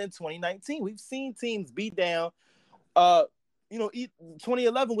City did it in 2019. We've seen teams be down.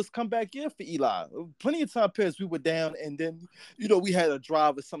 2011 was comeback year for Eli. Plenty of time periods we were down, and then we had a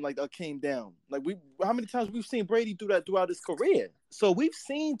drive or something like that came down. Like how many times we've seen Brady do that throughout his career? So we've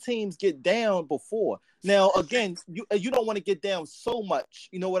seen teams get down before. Now again, you don't want to get down so much.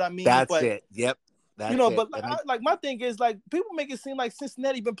 You know what I mean? That's it. Yep. That's it. But like my thing is like people make it seem like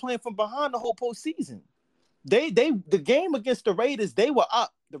Cincinnati been playing from behind the whole postseason. The game against the Raiders, they were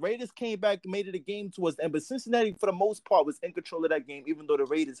up. The Raiders came back and made it a game towards the end, but Cincinnati, for the most part, was in control of that game, even though the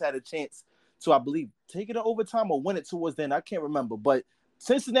Raiders had a chance to, I believe, take it to overtime or win it towards the end. I can't remember, but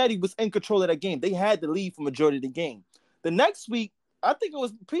Cincinnati was in control of that game. They had the lead for majority of the game. The next week, I think it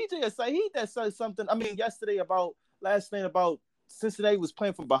was PJ or Saeed that said something. I mean, last night about Cincinnati was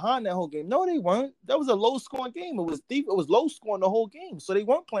playing from behind that whole game. No, they weren't. That was a low-scoring game. It was deep. It was low-scoring the whole game, so they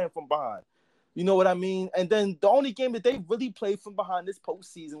weren't playing from behind. You know what I mean? And then the only game that they really played from behind this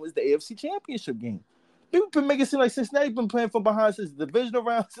postseason was the AFC Championship game. People been making it seem like Cincinnati been playing from behind since the divisional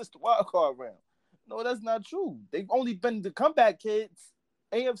round, since the wild card round. No, that's not true. They've only been the comeback kids,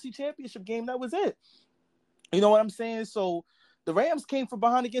 AFC Championship game. That was it. You know what I'm saying? So the Rams came from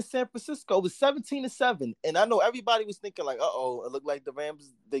behind against San Francisco. It was 17-7, and I know everybody was thinking like, it looked like the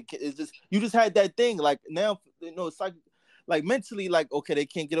Rams. You just had that thing like now. It's like mentally, like, okay, they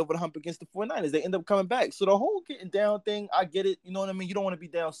can't get over the hump against the 49ers. They end up coming back. So the whole getting down thing, I get it. You know what I mean? You don't want to be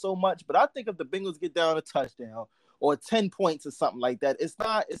down so much. But I think if the Bengals get down a touchdown or 10 points or something like that, it's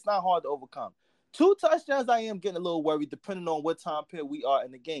not hard to overcome. 2 touchdowns, I am getting a little worried depending on what time period we are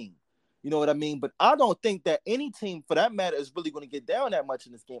in the game. You know what I mean? But I don't think that any team, for that matter, is really going to get down that much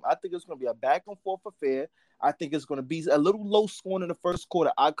in this game. I think it's going to be a back and forth affair. I think it's going to be a little low scoring in the first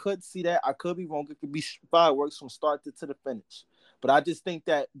quarter. I could see that. I could be wrong. It could be fireworks from start to the finish. But I just think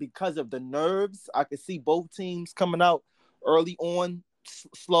that because of the nerves, I could see both teams coming out early on,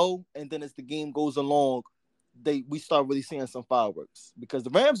 slow, and then as the game goes along, we start really seeing some fireworks. Because the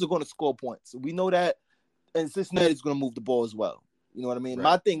Rams are going to score points. We know that, and Cincinnati's going to move the ball as well. You know what I mean? Right.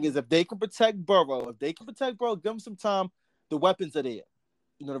 My thing is if they can protect Burrow, give him some time, the weapons are there.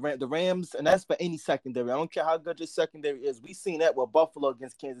 You know, the Rams, and that's for any secondary. I don't care how good your secondary is. We seen that with Buffalo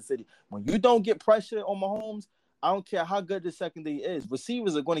against Kansas City. When you don't get pressure on Mahomes, I don't care how good the secondary is.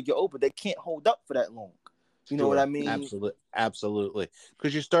 Receivers are going to get open. They can't hold up for that long. You know what I mean? Absolutely.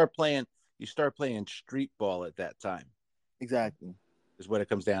 Because you start playing street ball at that time. Exactly. Is what it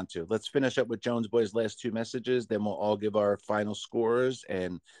comes down to. Let's finish up with Jones Boy's last 2 messages. Then we'll all give our final scores,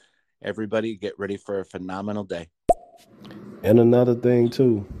 and everybody get ready for a phenomenal day. And another thing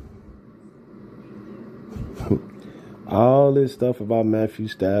too, all this stuff about Matthew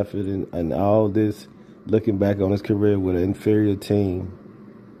Stafford and all this looking back on his career with an inferior team,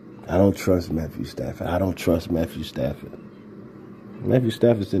 I don't trust Matthew Stafford. Matthew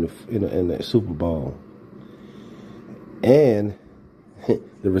Stafford's in the Super Bowl, and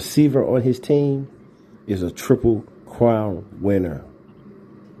the receiver on his team is a Triple Crown winner.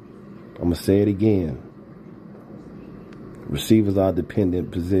 I'm going to say it again. Receivers are a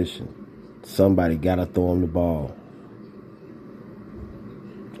dependent position. Somebody got to throw him the ball.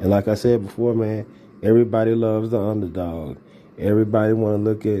 And like I said before, man, everybody loves the underdog. Everybody want to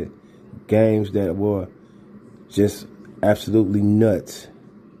look at games that were just absolutely nuts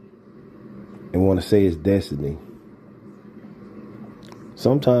and want to say it's destiny.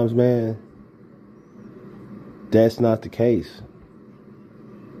 Sometimes, man, that's not the case.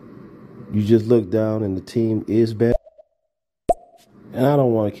 You just look down and the team is better. And I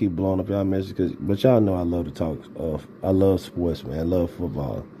don't want to keep blowing up y'all messages, but y'all know I love to talk. I love sports, man. I love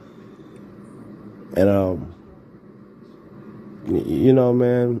football. And, you know,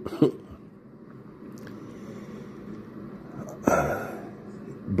 man,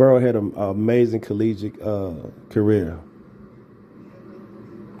 Burrow had an amazing collegiate career.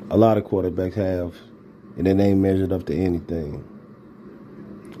 A lot of quarterbacks have, and then they ain't measured up to anything.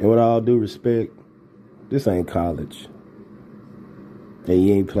 And with all due respect, this ain't college. And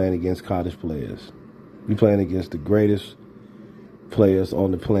you ain't playing against college players. You're playing against the greatest players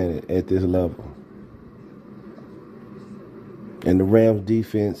on the planet at this level. And the Rams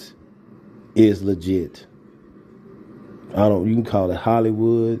defense is legit. You can call it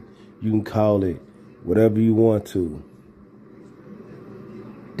Hollywood, you can call it whatever you want to.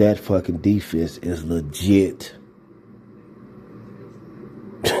 That fucking defense is legit.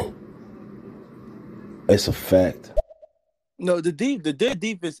 It's a fact. No, their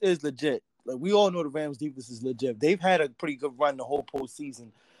defense is legit. Like we all know the Rams defense is legit. They've had a pretty good run the whole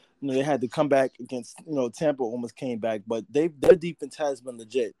postseason. they had to come back against, Tampa almost came back, but their defense has been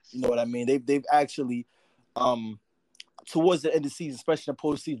legit. You know what I mean? They've actually, towards the end of the season, especially in the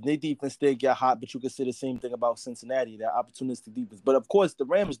postseason, their defense did get hot, but you could say the same thing about Cincinnati, that opportunistic defense. But of course, the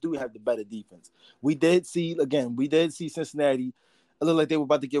Rams do have the better defense. We did see Cincinnati. It looked like they were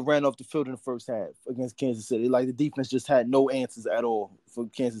about to get ran off the field in the first half against Kansas City. Like the defense just had no answers at all for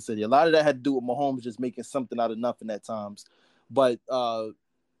Kansas City. A lot of that had to do with Mahomes just making something out of nothing at times. But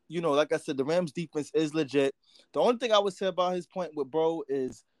like I said, the Rams defense is legit. The only thing I would say about his point with Bro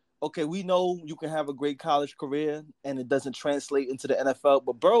is, okay, we know you can have a great college career and it doesn't translate into the NFL,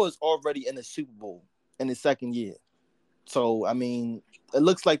 but Burrow is already in the Super Bowl in his second year. So, I mean, it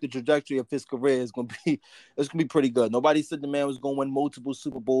looks like the trajectory of his career is going to be pretty good. Nobody said the man was going to win multiple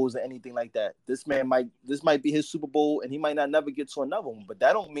Super Bowls or anything like that. This might be his Super Bowl, and he might not never get to another one, but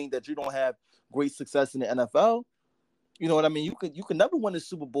that don't mean that you don't have great success in the NFL. You know what I mean? You could never win a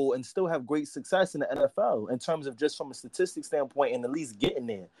Super Bowl and still have great success in the NFL in terms of just from a statistic standpoint and at least getting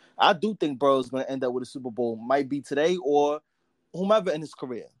there. I do think Burrow's going to end up with a Super Bowl. Might be today or whomever in his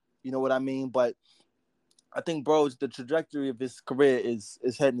career. You know what I mean? But I think the trajectory of his career is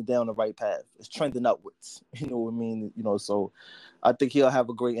heading down the right path. It's trending upwards. You know what I mean? So I think he'll have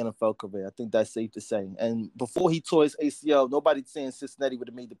a great NFL career. I think that's safe to say. And before he tore his ACL, nobody's saying Cincinnati would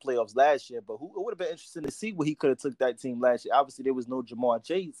have made the playoffs last year, but it would have been interesting to see what he could have took that team last year. Obviously, there was no Jamar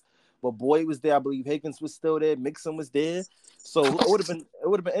Chase, but Boyd was there. I believe Higgins was still there. Mixon was there. So it would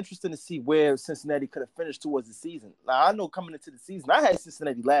have been interesting to see where Cincinnati could have finished towards the season. Now, I know coming into the season, I had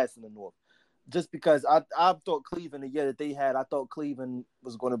Cincinnati last in the North. Just because I thought Cleveland, the year that they had, I thought Cleveland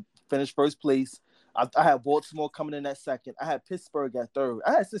was going to finish first place. I had Baltimore coming in at second. I had Pittsburgh at third.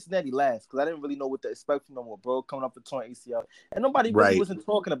 I had Cincinnati last because I didn't really know what to expect from them, bro, coming up for torn ACL. And nobody really wasn't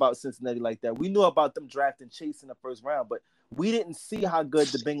talking about Cincinnati like that. We knew about them drafting Chase in the first round, but we didn't see how good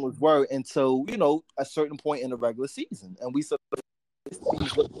the Bengals were until, a certain point in the regular season. And we saw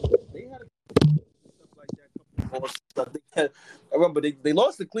they had stuff like that. I remember they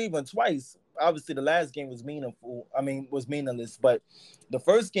lost to Cleveland twice. Obviously, the last game was meaningless. But the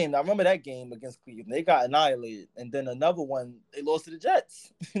first game, I remember that game against Cleveland. They got annihilated. And then another one, they lost to the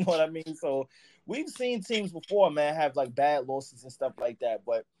Jets. You know what I mean? So we've seen teams before, man, have like bad losses and stuff like that.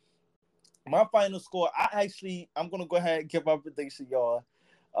 But my final score, I'm going to go ahead and give my prediction, y'all.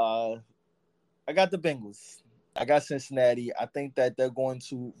 I got the Bengals. I got Cincinnati. I think that they're going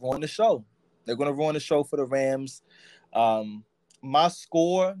to ruin the show. They're going to ruin the show for the Rams. My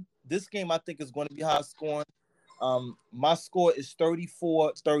score, this game I think is going to be high scoring. My score is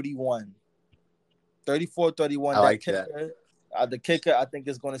 34-31. 34-31. I like that. The kicker, I think,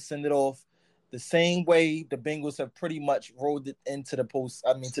 is going to send it off the same way the Bengals have pretty much rolled it into to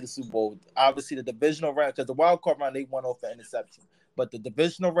the Super Bowl. Obviously, the divisional round, because the wild card round, they won off the interception. But the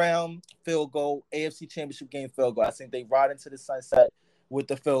divisional round, field goal, AFC Championship game, field goal. I think they ride into the sunset with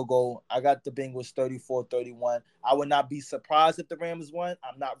the field goal. I got the Bengals 34-31. I would not be surprised if the Rams won.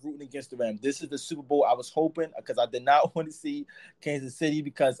 I'm not rooting against the Rams. This is the Super Bowl I was hoping, because I did not want to see Kansas City,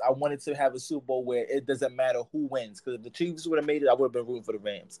 because I wanted to have a Super Bowl where it doesn't matter who wins. Because if the Chiefs would have made it, I would have been rooting for the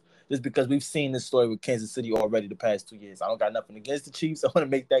Rams. Just because we've seen this story with Kansas City already the past 2 years. I don't got nothing against the Chiefs. I want to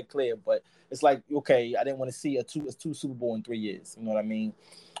make that clear. But it's like, okay, I didn't want to see a two Super Bowl in 3 years. You know what I mean?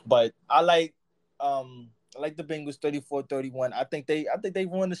 But I like the Bengals 34-31. I think they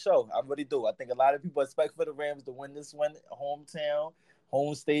won the show. I really do. I think a lot of people expect for the Rams to win this one, hometown,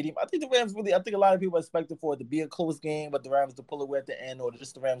 home stadium. I think a lot of people expect for it to be a close game, but the Rams to pull away at the end, or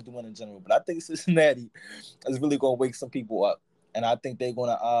just the Rams to win in general. But I think Cincinnati is really going to wake some people up, and I think they're going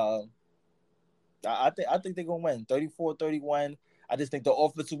to. I think they're going to win 34-31. I just think the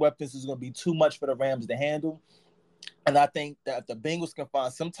offensive weapons is going to be too much for the Rams to handle. And I think that if the Bengals can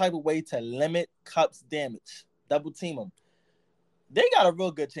find some type of way to limit Kupp's damage, double team them, they got a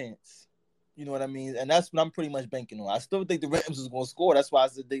real good chance. You know what I mean? And that's what I'm pretty much banking on. I still think the Rams is going to score. That's why I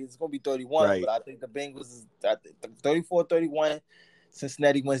said it's going to be 31. Right. But I think the Bengals is 34-31.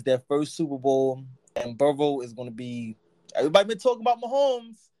 Cincinnati wins their first Super Bowl. And Burrow is going to be – everybody been talking about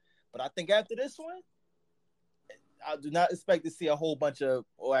Mahomes. But I think after this one, I do not expect to see a whole bunch of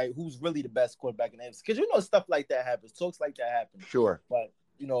who's really the best quarterback in the NFC, because stuff like that happens, talks like that happen. Sure, but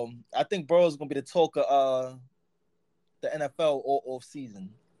I think Burrow's gonna be the talk of the NFL all off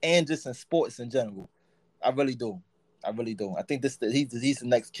season and just in sports in general. I really do. I think he's the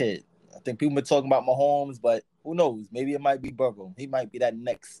next kid. I think people been talking about Mahomes, but who knows? Maybe it might be Burrow. He might be that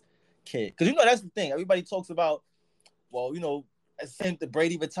next kid, because that's the thing. Everybody talks about. Well, same thing.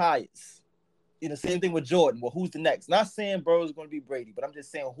 Brady retires. Same thing with Jordan. Well, who's the next? Not saying Burrow's going to be Brady, but I'm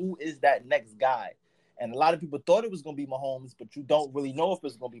just saying who is that next guy. And a lot of people thought it was going to be Mahomes, but you don't really know if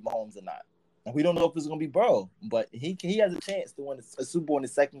it's going to be Mahomes or not. And we don't know if it's going to be Burrow, but he has a chance to win a Super Bowl in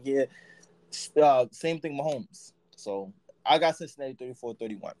his second year. Same thing, Mahomes. So I got Cincinnati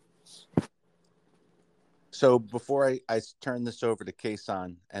 34-31. So before I turn this over to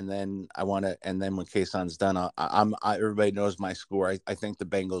Kason, and then when Kason's done, everybody knows my score. I think the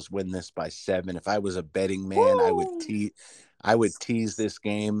Bengals win this by 7. If I was a betting man, I would tease this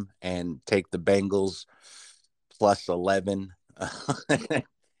game and take the Bengals plus 11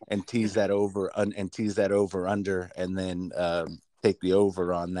 and tease that over under, and then take the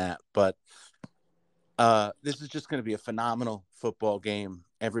over on that. But this is just going to be a phenomenal football game.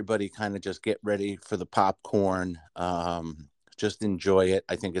 Everybody kind of just get ready for the popcorn. Just enjoy it.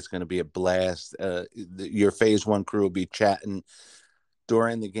 I think it's going to be a blast. Your Phase 1 crew will be chatting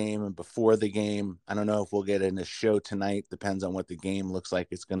during the game and before the game. I don't know if we'll get in a show tonight. Depends on what the game looks like.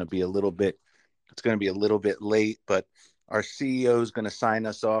 It's going to be a little bit late, but our CEO is going to sign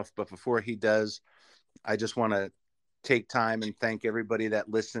us off. But before he does, I just want to take time and thank everybody that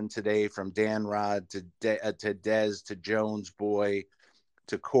listened today, from Dan Rod to Dez to Jones Boy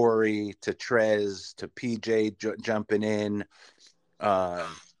to Corey to Trez to PJ jumping in.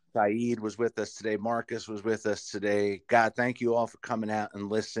 Saeed was with us today. Marcus was with us today. God, thank you all for coming out and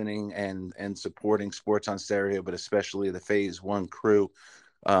listening and supporting Sports on Stereo, but especially the Phase 1 crew.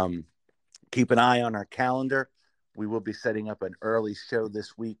 Keep an eye on our calendar. We will be setting up an early show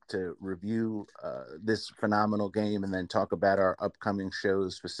this week to review this phenomenal game and then talk about our upcoming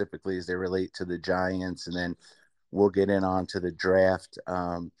shows specifically as they relate to the Giants. And then we'll get in onto the draft.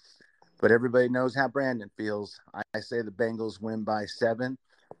 But everybody knows how Brandon feels. I say the Bengals win by 7,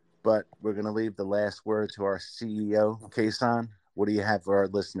 but we're going to leave the last word to our CEO. Kason, what do you have for our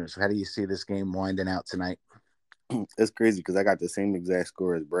listeners? How do you see this game winding out tonight? It's crazy because I got the same exact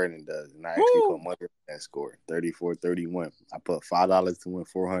score as Brandon does, and I actually put money on that score, 34-31. I put $5 to win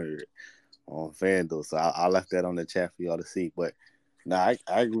 $400 on FanDuel, so I left that on the chat for y'all to see. But I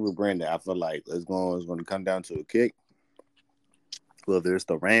agree with Brandon. I feel like it's going to come down to a kick, whether it's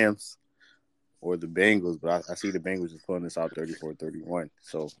the Rams or the Bengals. But I see the Bengals just pulling this out 34-31.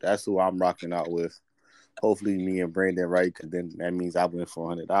 So that's who I'm rocking out with. Hopefully, me and Brandon right, because then that means I win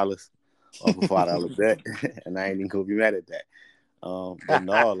 $400. Off a $5 bet, and I ain't even gonna be mad at that.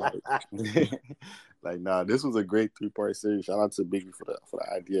 But no, this was a great 3-part series. Shout out to Biggie for the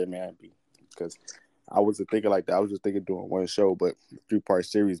idea, man. Because I wasn't thinking like that. I was just thinking doing one show, but the 3-part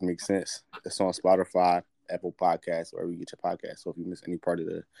series makes sense. It's on Spotify, Apple Podcasts, wherever you get your podcast. So if you miss any part of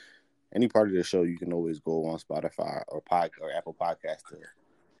the show, you can always go on Spotify or Apple Podcasts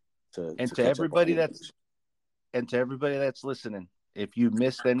to everybody that's listening. If you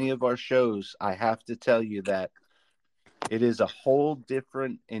missed any of our shows, I have to tell you that it is a whole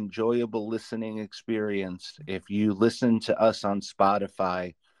different enjoyable listening experience if you listen to us on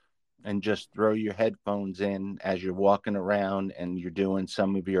Spotify and just throw your headphones in as you're walking around and you're doing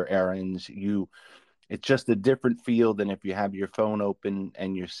some of your errands. It's just a different feel than if you have your phone open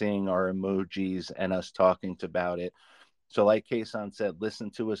and you're seeing our emojis and us talking about it. So like Kason said, listen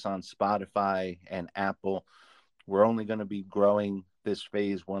to us on Spotify and Apple. We're only going to be growing this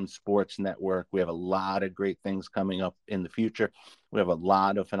Phase 1 Sports Network. We have a lot of great things coming up in the future. We have a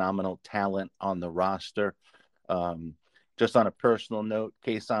lot of phenomenal talent on the roster. Just on a personal note,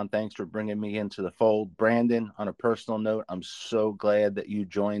 Kason, thanks for bringing me into the fold. Brandon, on a personal note, I'm so glad that you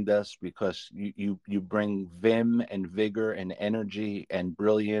joined us because you bring vim and vigor and energy and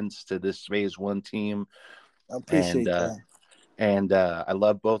brilliance to this Phase 1 team. I appreciate that. And I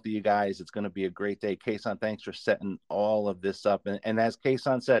love both of you guys. It's going to be a great day. Kason, thanks for setting all of this up. And as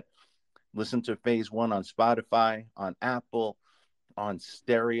Kason said, listen to Phase 1 on Spotify, on Apple, on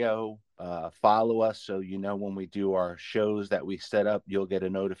Stereo. Follow us so you know when we do our shows that we set up, you'll get a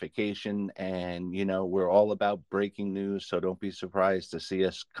notification. And, we're all about breaking news, so don't be surprised to see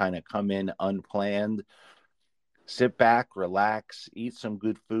us kind of come in unplanned. Sit back, relax, eat some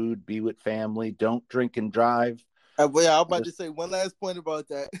good food, be with family. Don't drink and drive. Yeah, I'm about to say one last point about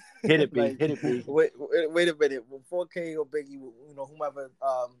that. Hit it, B. Hit it, B. Wait a minute. Before K or Biggie, whomever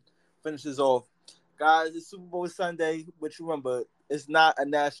finishes off, guys, it's Super Bowl Sunday, but remember, it's not a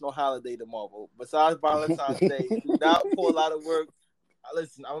national holiday tomorrow. Besides Valentine's Day, do not pull out of work.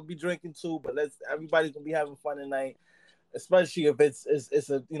 Listen, I'm gonna be drinking too, but everybody's gonna be having fun tonight. Especially if it's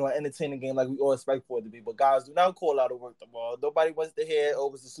a an entertaining game like we all expect for it to be. But guys, do not call out of work tomorrow. Nobody wants to hear,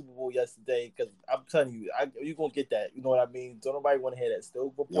 it was the Super Bowl yesterday, because I'm telling you, you're gonna get that. You know what I mean? Don't nobody want to hear that.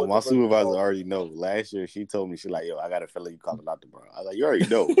 Still, my supervisor already know. Last year, she told me, she's like, "Yo, I got a feeling you called it out tomorrow." I was like, "You already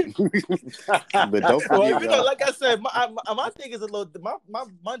know." But don't forget, like I said, my thing is a little.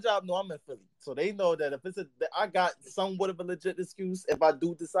 My job. No, I'm in Philly, So they know that if I got somewhat of a legit excuse if I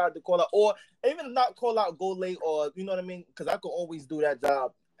do decide to call out, or even not call out, go late, or you know what I mean, because I can always do that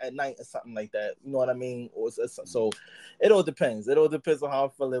job at night or something like that. You know what I mean? So it all depends. It all depends on how I'm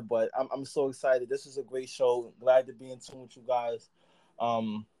feeling. But I'm so excited. This is a great show. Glad to be in tune with you guys.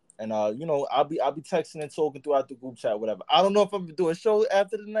 And I'll be texting and talking throughout the group chat, whatever. I don't know if I'm gonna do a show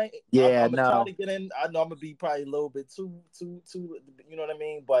after the night. Yeah, I'm gonna try to get in. I know I'm gonna be probably a little bit too, you know what I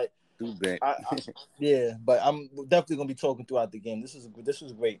mean? But Too bad. yeah, but I'm definitely gonna be talking throughout the game. This was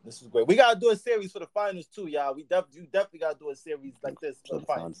great. This was great. We gotta do a series for the finals too, y'all. You definitely gotta do a series like this for the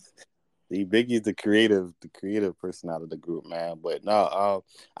finals. See, Biggie's the creative person out of the group, man. But no,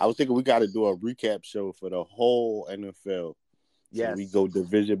 I was thinking we got to do a recap show for the whole NFL. Yes. So we go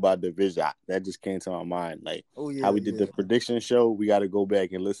division by division. That just came to my mind. Like how we did the yeah. prediction show. We got to go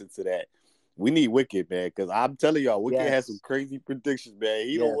back and listen to that. We need Wicked, man, because I'm telling y'all, Wicked has some crazy predictions, man.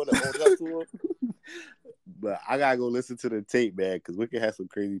 He don't want to own up to him. But I got to go listen to the tape, man, because Wicked has some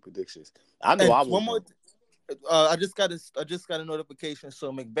crazy predictions. I know And I was one more. I just got a notification.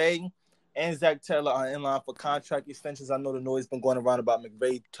 So McVay and Zach Taylor are in line for contract extensions. I know the noise been going around about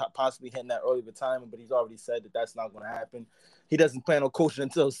McVay possibly hitting that early retirement, but he's already said that that's not going to happen. He doesn't plan on coaching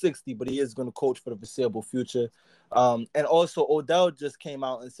until 60, but he is going to coach for the foreseeable future. And also Odell just came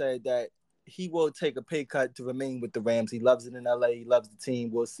out and said that he will take a pay cut to remain with the Rams. He loves it in LA. He loves the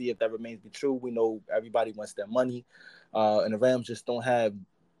team. We'll see if that remains be true. We know everybody wants that money, and the Rams just don't have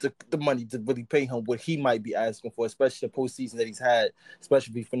the money to really pay him what he might be asking for, especially the postseason that he's had,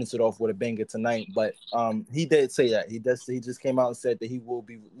 especially if he finishes it off with a banger tonight. But he did say that. He just came out and said that he will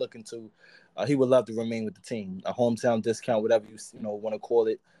be looking to, he would love to remain with the team, a hometown discount, whatever you want to call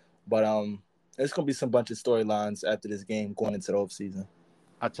it. But there's going to be some bunch of storylines after this game going into the offseason.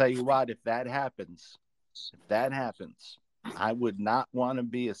 I'll tell you what, if that happens, I would not want to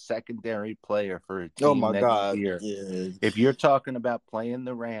be a secondary player for a team next year. Yeah. If you're talking about playing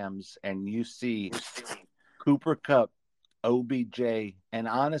the Rams and you see Cooper Kupp, OBJ, and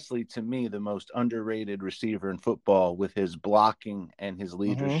honestly, to me, the most underrated receiver in football with his blocking and his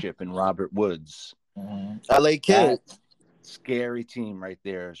leadership in Robert Woods. LA Kid. Scary team right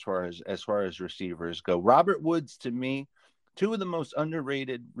there as far as receivers go. Robert Woods, to me, two of the most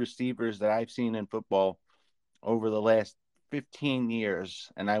underrated receivers that I've seen in football over the last 15 years,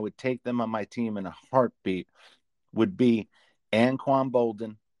 and I would take them on my team in a heartbeat, would be Anquan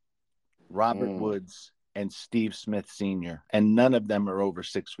Bolden, Robert Woods, and Steve Smith Sr., and none of them are over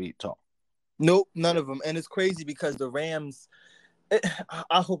 6 feet tall. Nope, none of them. And it's crazy because the Rams,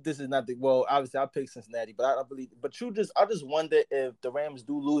 I hope this is not obviously I picked Cincinnati, but I believe, I just wonder if the Rams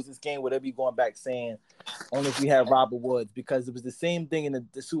do lose this game, would they be going back saying only if we have Robert Woods, because it was the same thing in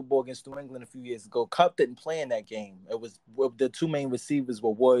the Super Bowl against New England a few years ago. Kupp didn't play in that game. It was the two main receivers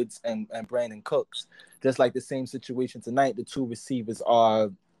were Woods and Brandon Cooks. Just like the same situation tonight, the two receivers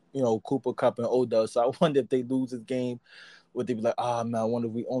are, Cooper Kupp and Odell. So I wonder if they lose this game, would they be like, man, I wonder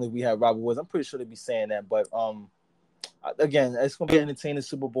if we have Robert Woods. I'm pretty sure they'd be saying that, but again, it's going to be an entertaining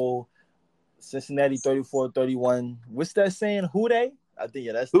Super Bowl. Cincinnati 34-31. What's that saying? Who they? I think,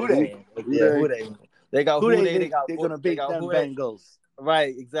 yeah, that's who they. Yeah, who they. They got who they. They're going to beat them Bengals.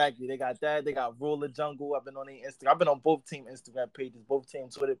 Right, exactly. They got that. They got Ruler Jungle. I've been on their Instagram. I've been on both team Instagram pages, both team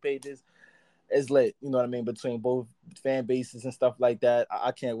Twitter pages. It's lit, you know what I mean, between both fan bases and stuff like that.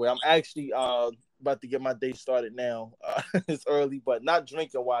 I can't wait. I'm actually about to get my day started now. It's early, but not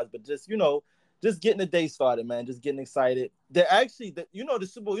drinking wise, but just, just getting the day started, man. Just getting excited. They're actually, the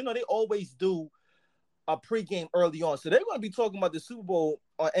Super Bowl, they always do a pregame early on. So they're going to be talking about the Super Bowl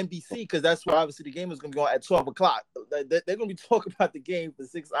on NBC because that's where obviously the game is going to be on at 12 o'clock. They're going to be talking about the game for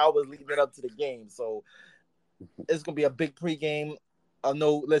 6 hours leading up to the game. So it's going to be a big pregame. I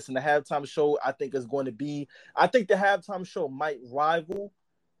know, listen, the halftime show, I think the halftime show might rival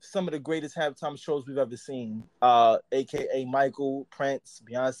some of the greatest halftime shows we've ever seen. AKA Michael, Prince,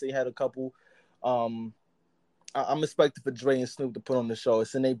 Beyonce had a couple. I'm expecting for Dre and Snoop to put on the show.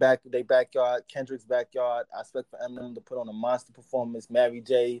 It's in their backyard, Kendrick's backyard. I expect for Eminem to put on a monster performance. Mary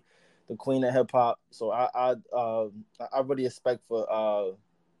J, the queen of hip hop. So I really expect for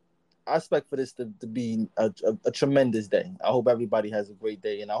this to be a tremendous day. I hope everybody has a great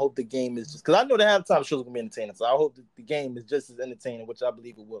day, and I hope the game is just because I know the halftime show is gonna be entertaining. So I hope the game is just as entertaining, which I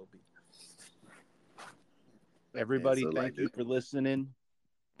believe it will be. Everybody, thank you for listening.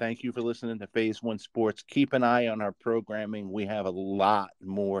 Thank you for listening to Phase One Sports. Keep an eye on our programming. We have a lot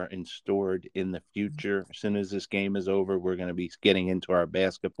more in stored in the future. As soon as this game is over, we're going to be getting into our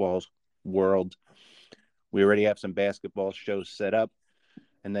basketball world. We already have some basketball shows set up.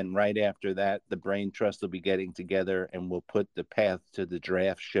 And then right after that, the Brain Trust will be getting together and we'll put the Path to the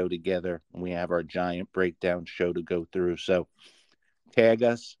Draft show together. And we have our giant breakdown show to go through. So tag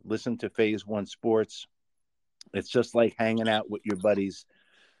us, listen to Phase One Sports. It's just like hanging out with your buddies,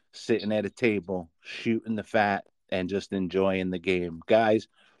 sitting at a table, shooting the fat, and just enjoying the game. Guys,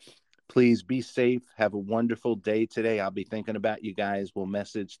 please be safe. Have a wonderful day today. I'll be thinking about you guys. We'll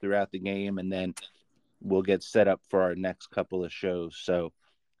message throughout the game, and then we'll get set up for our next couple of shows. So,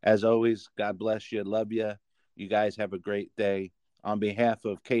 as always, God bless you. Love you. You guys have a great day. On behalf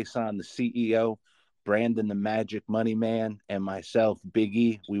of Kason, the CEO, Brandon, the Magic Money Man, and myself, Big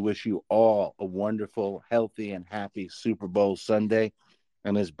E, we wish you all a wonderful, healthy, and happy Super Bowl Sunday.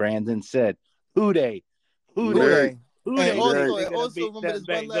 And as Brandon said, Who Dey, Who Who Dey, they? Who And Dey, Right. also, they're going to beat remember them this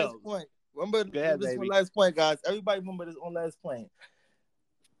one last Bengals. point. Remember Go ahead, this one baby. last point, guys. Everybody remember this one last point.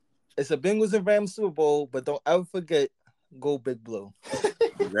 It's a Bengals and Rams Super Bowl, but don't ever forget, go Big Blue.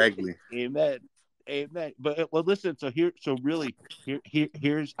 Exactly. Amen. Amen. But well, listen. Here's.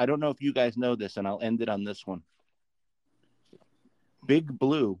 I don't know if you guys know this, and I'll end it on this one. Big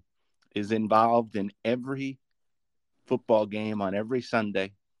Blue is involved in every football game on every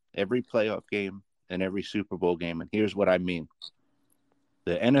Sunday, every playoff game, and every Super Bowl game. And here's what I mean: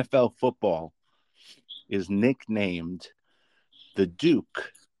 the NFL football is nicknamed the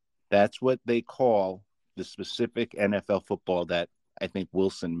Duke. That's what they call the specific NFL football that I think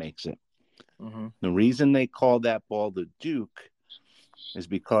Wilson makes it. Mm-hmm. The reason they call that ball the Duke is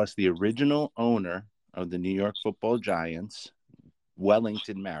because the original owner of the New York Football Giants,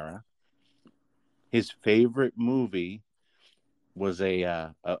 Wellington Mara, his favorite movie was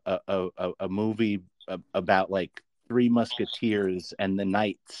a movie about like Three Musketeers and the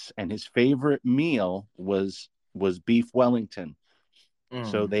Knights, and his favorite meal was beef Wellington.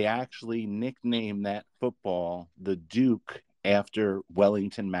 So they actually nicknamed that football the Duke after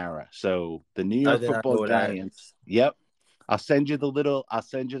Wellington Mara. So the New I York did not Football know that. Giants. Yep. I'll send you the little video. I'll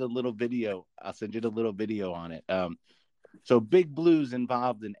send you the little video on it. So Big Blue's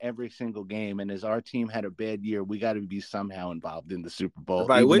involved in every single game, and as our team had a bad year, we got to be somehow involved in the Super Bowl,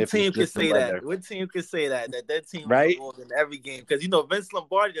 Right, even what if it's team can just the say that? weather. What team can say that team was Right? involved in every game? Because you know Vince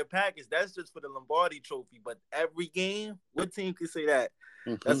Lombardi, the Packers, that's just for the Lombardi Trophy. But every game, what team can say that?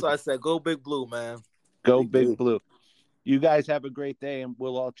 That's why I said go Big Blue, man. Go Big Blue. You guys have a great day, and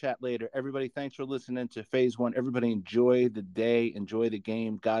we'll all chat later. Everybody, thanks for listening to Phase One. Everybody, enjoy the day, enjoy the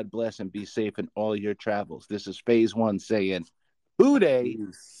game. God bless, and be safe in all your travels. This is Phase One saying, Who Dey?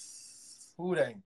 Who they?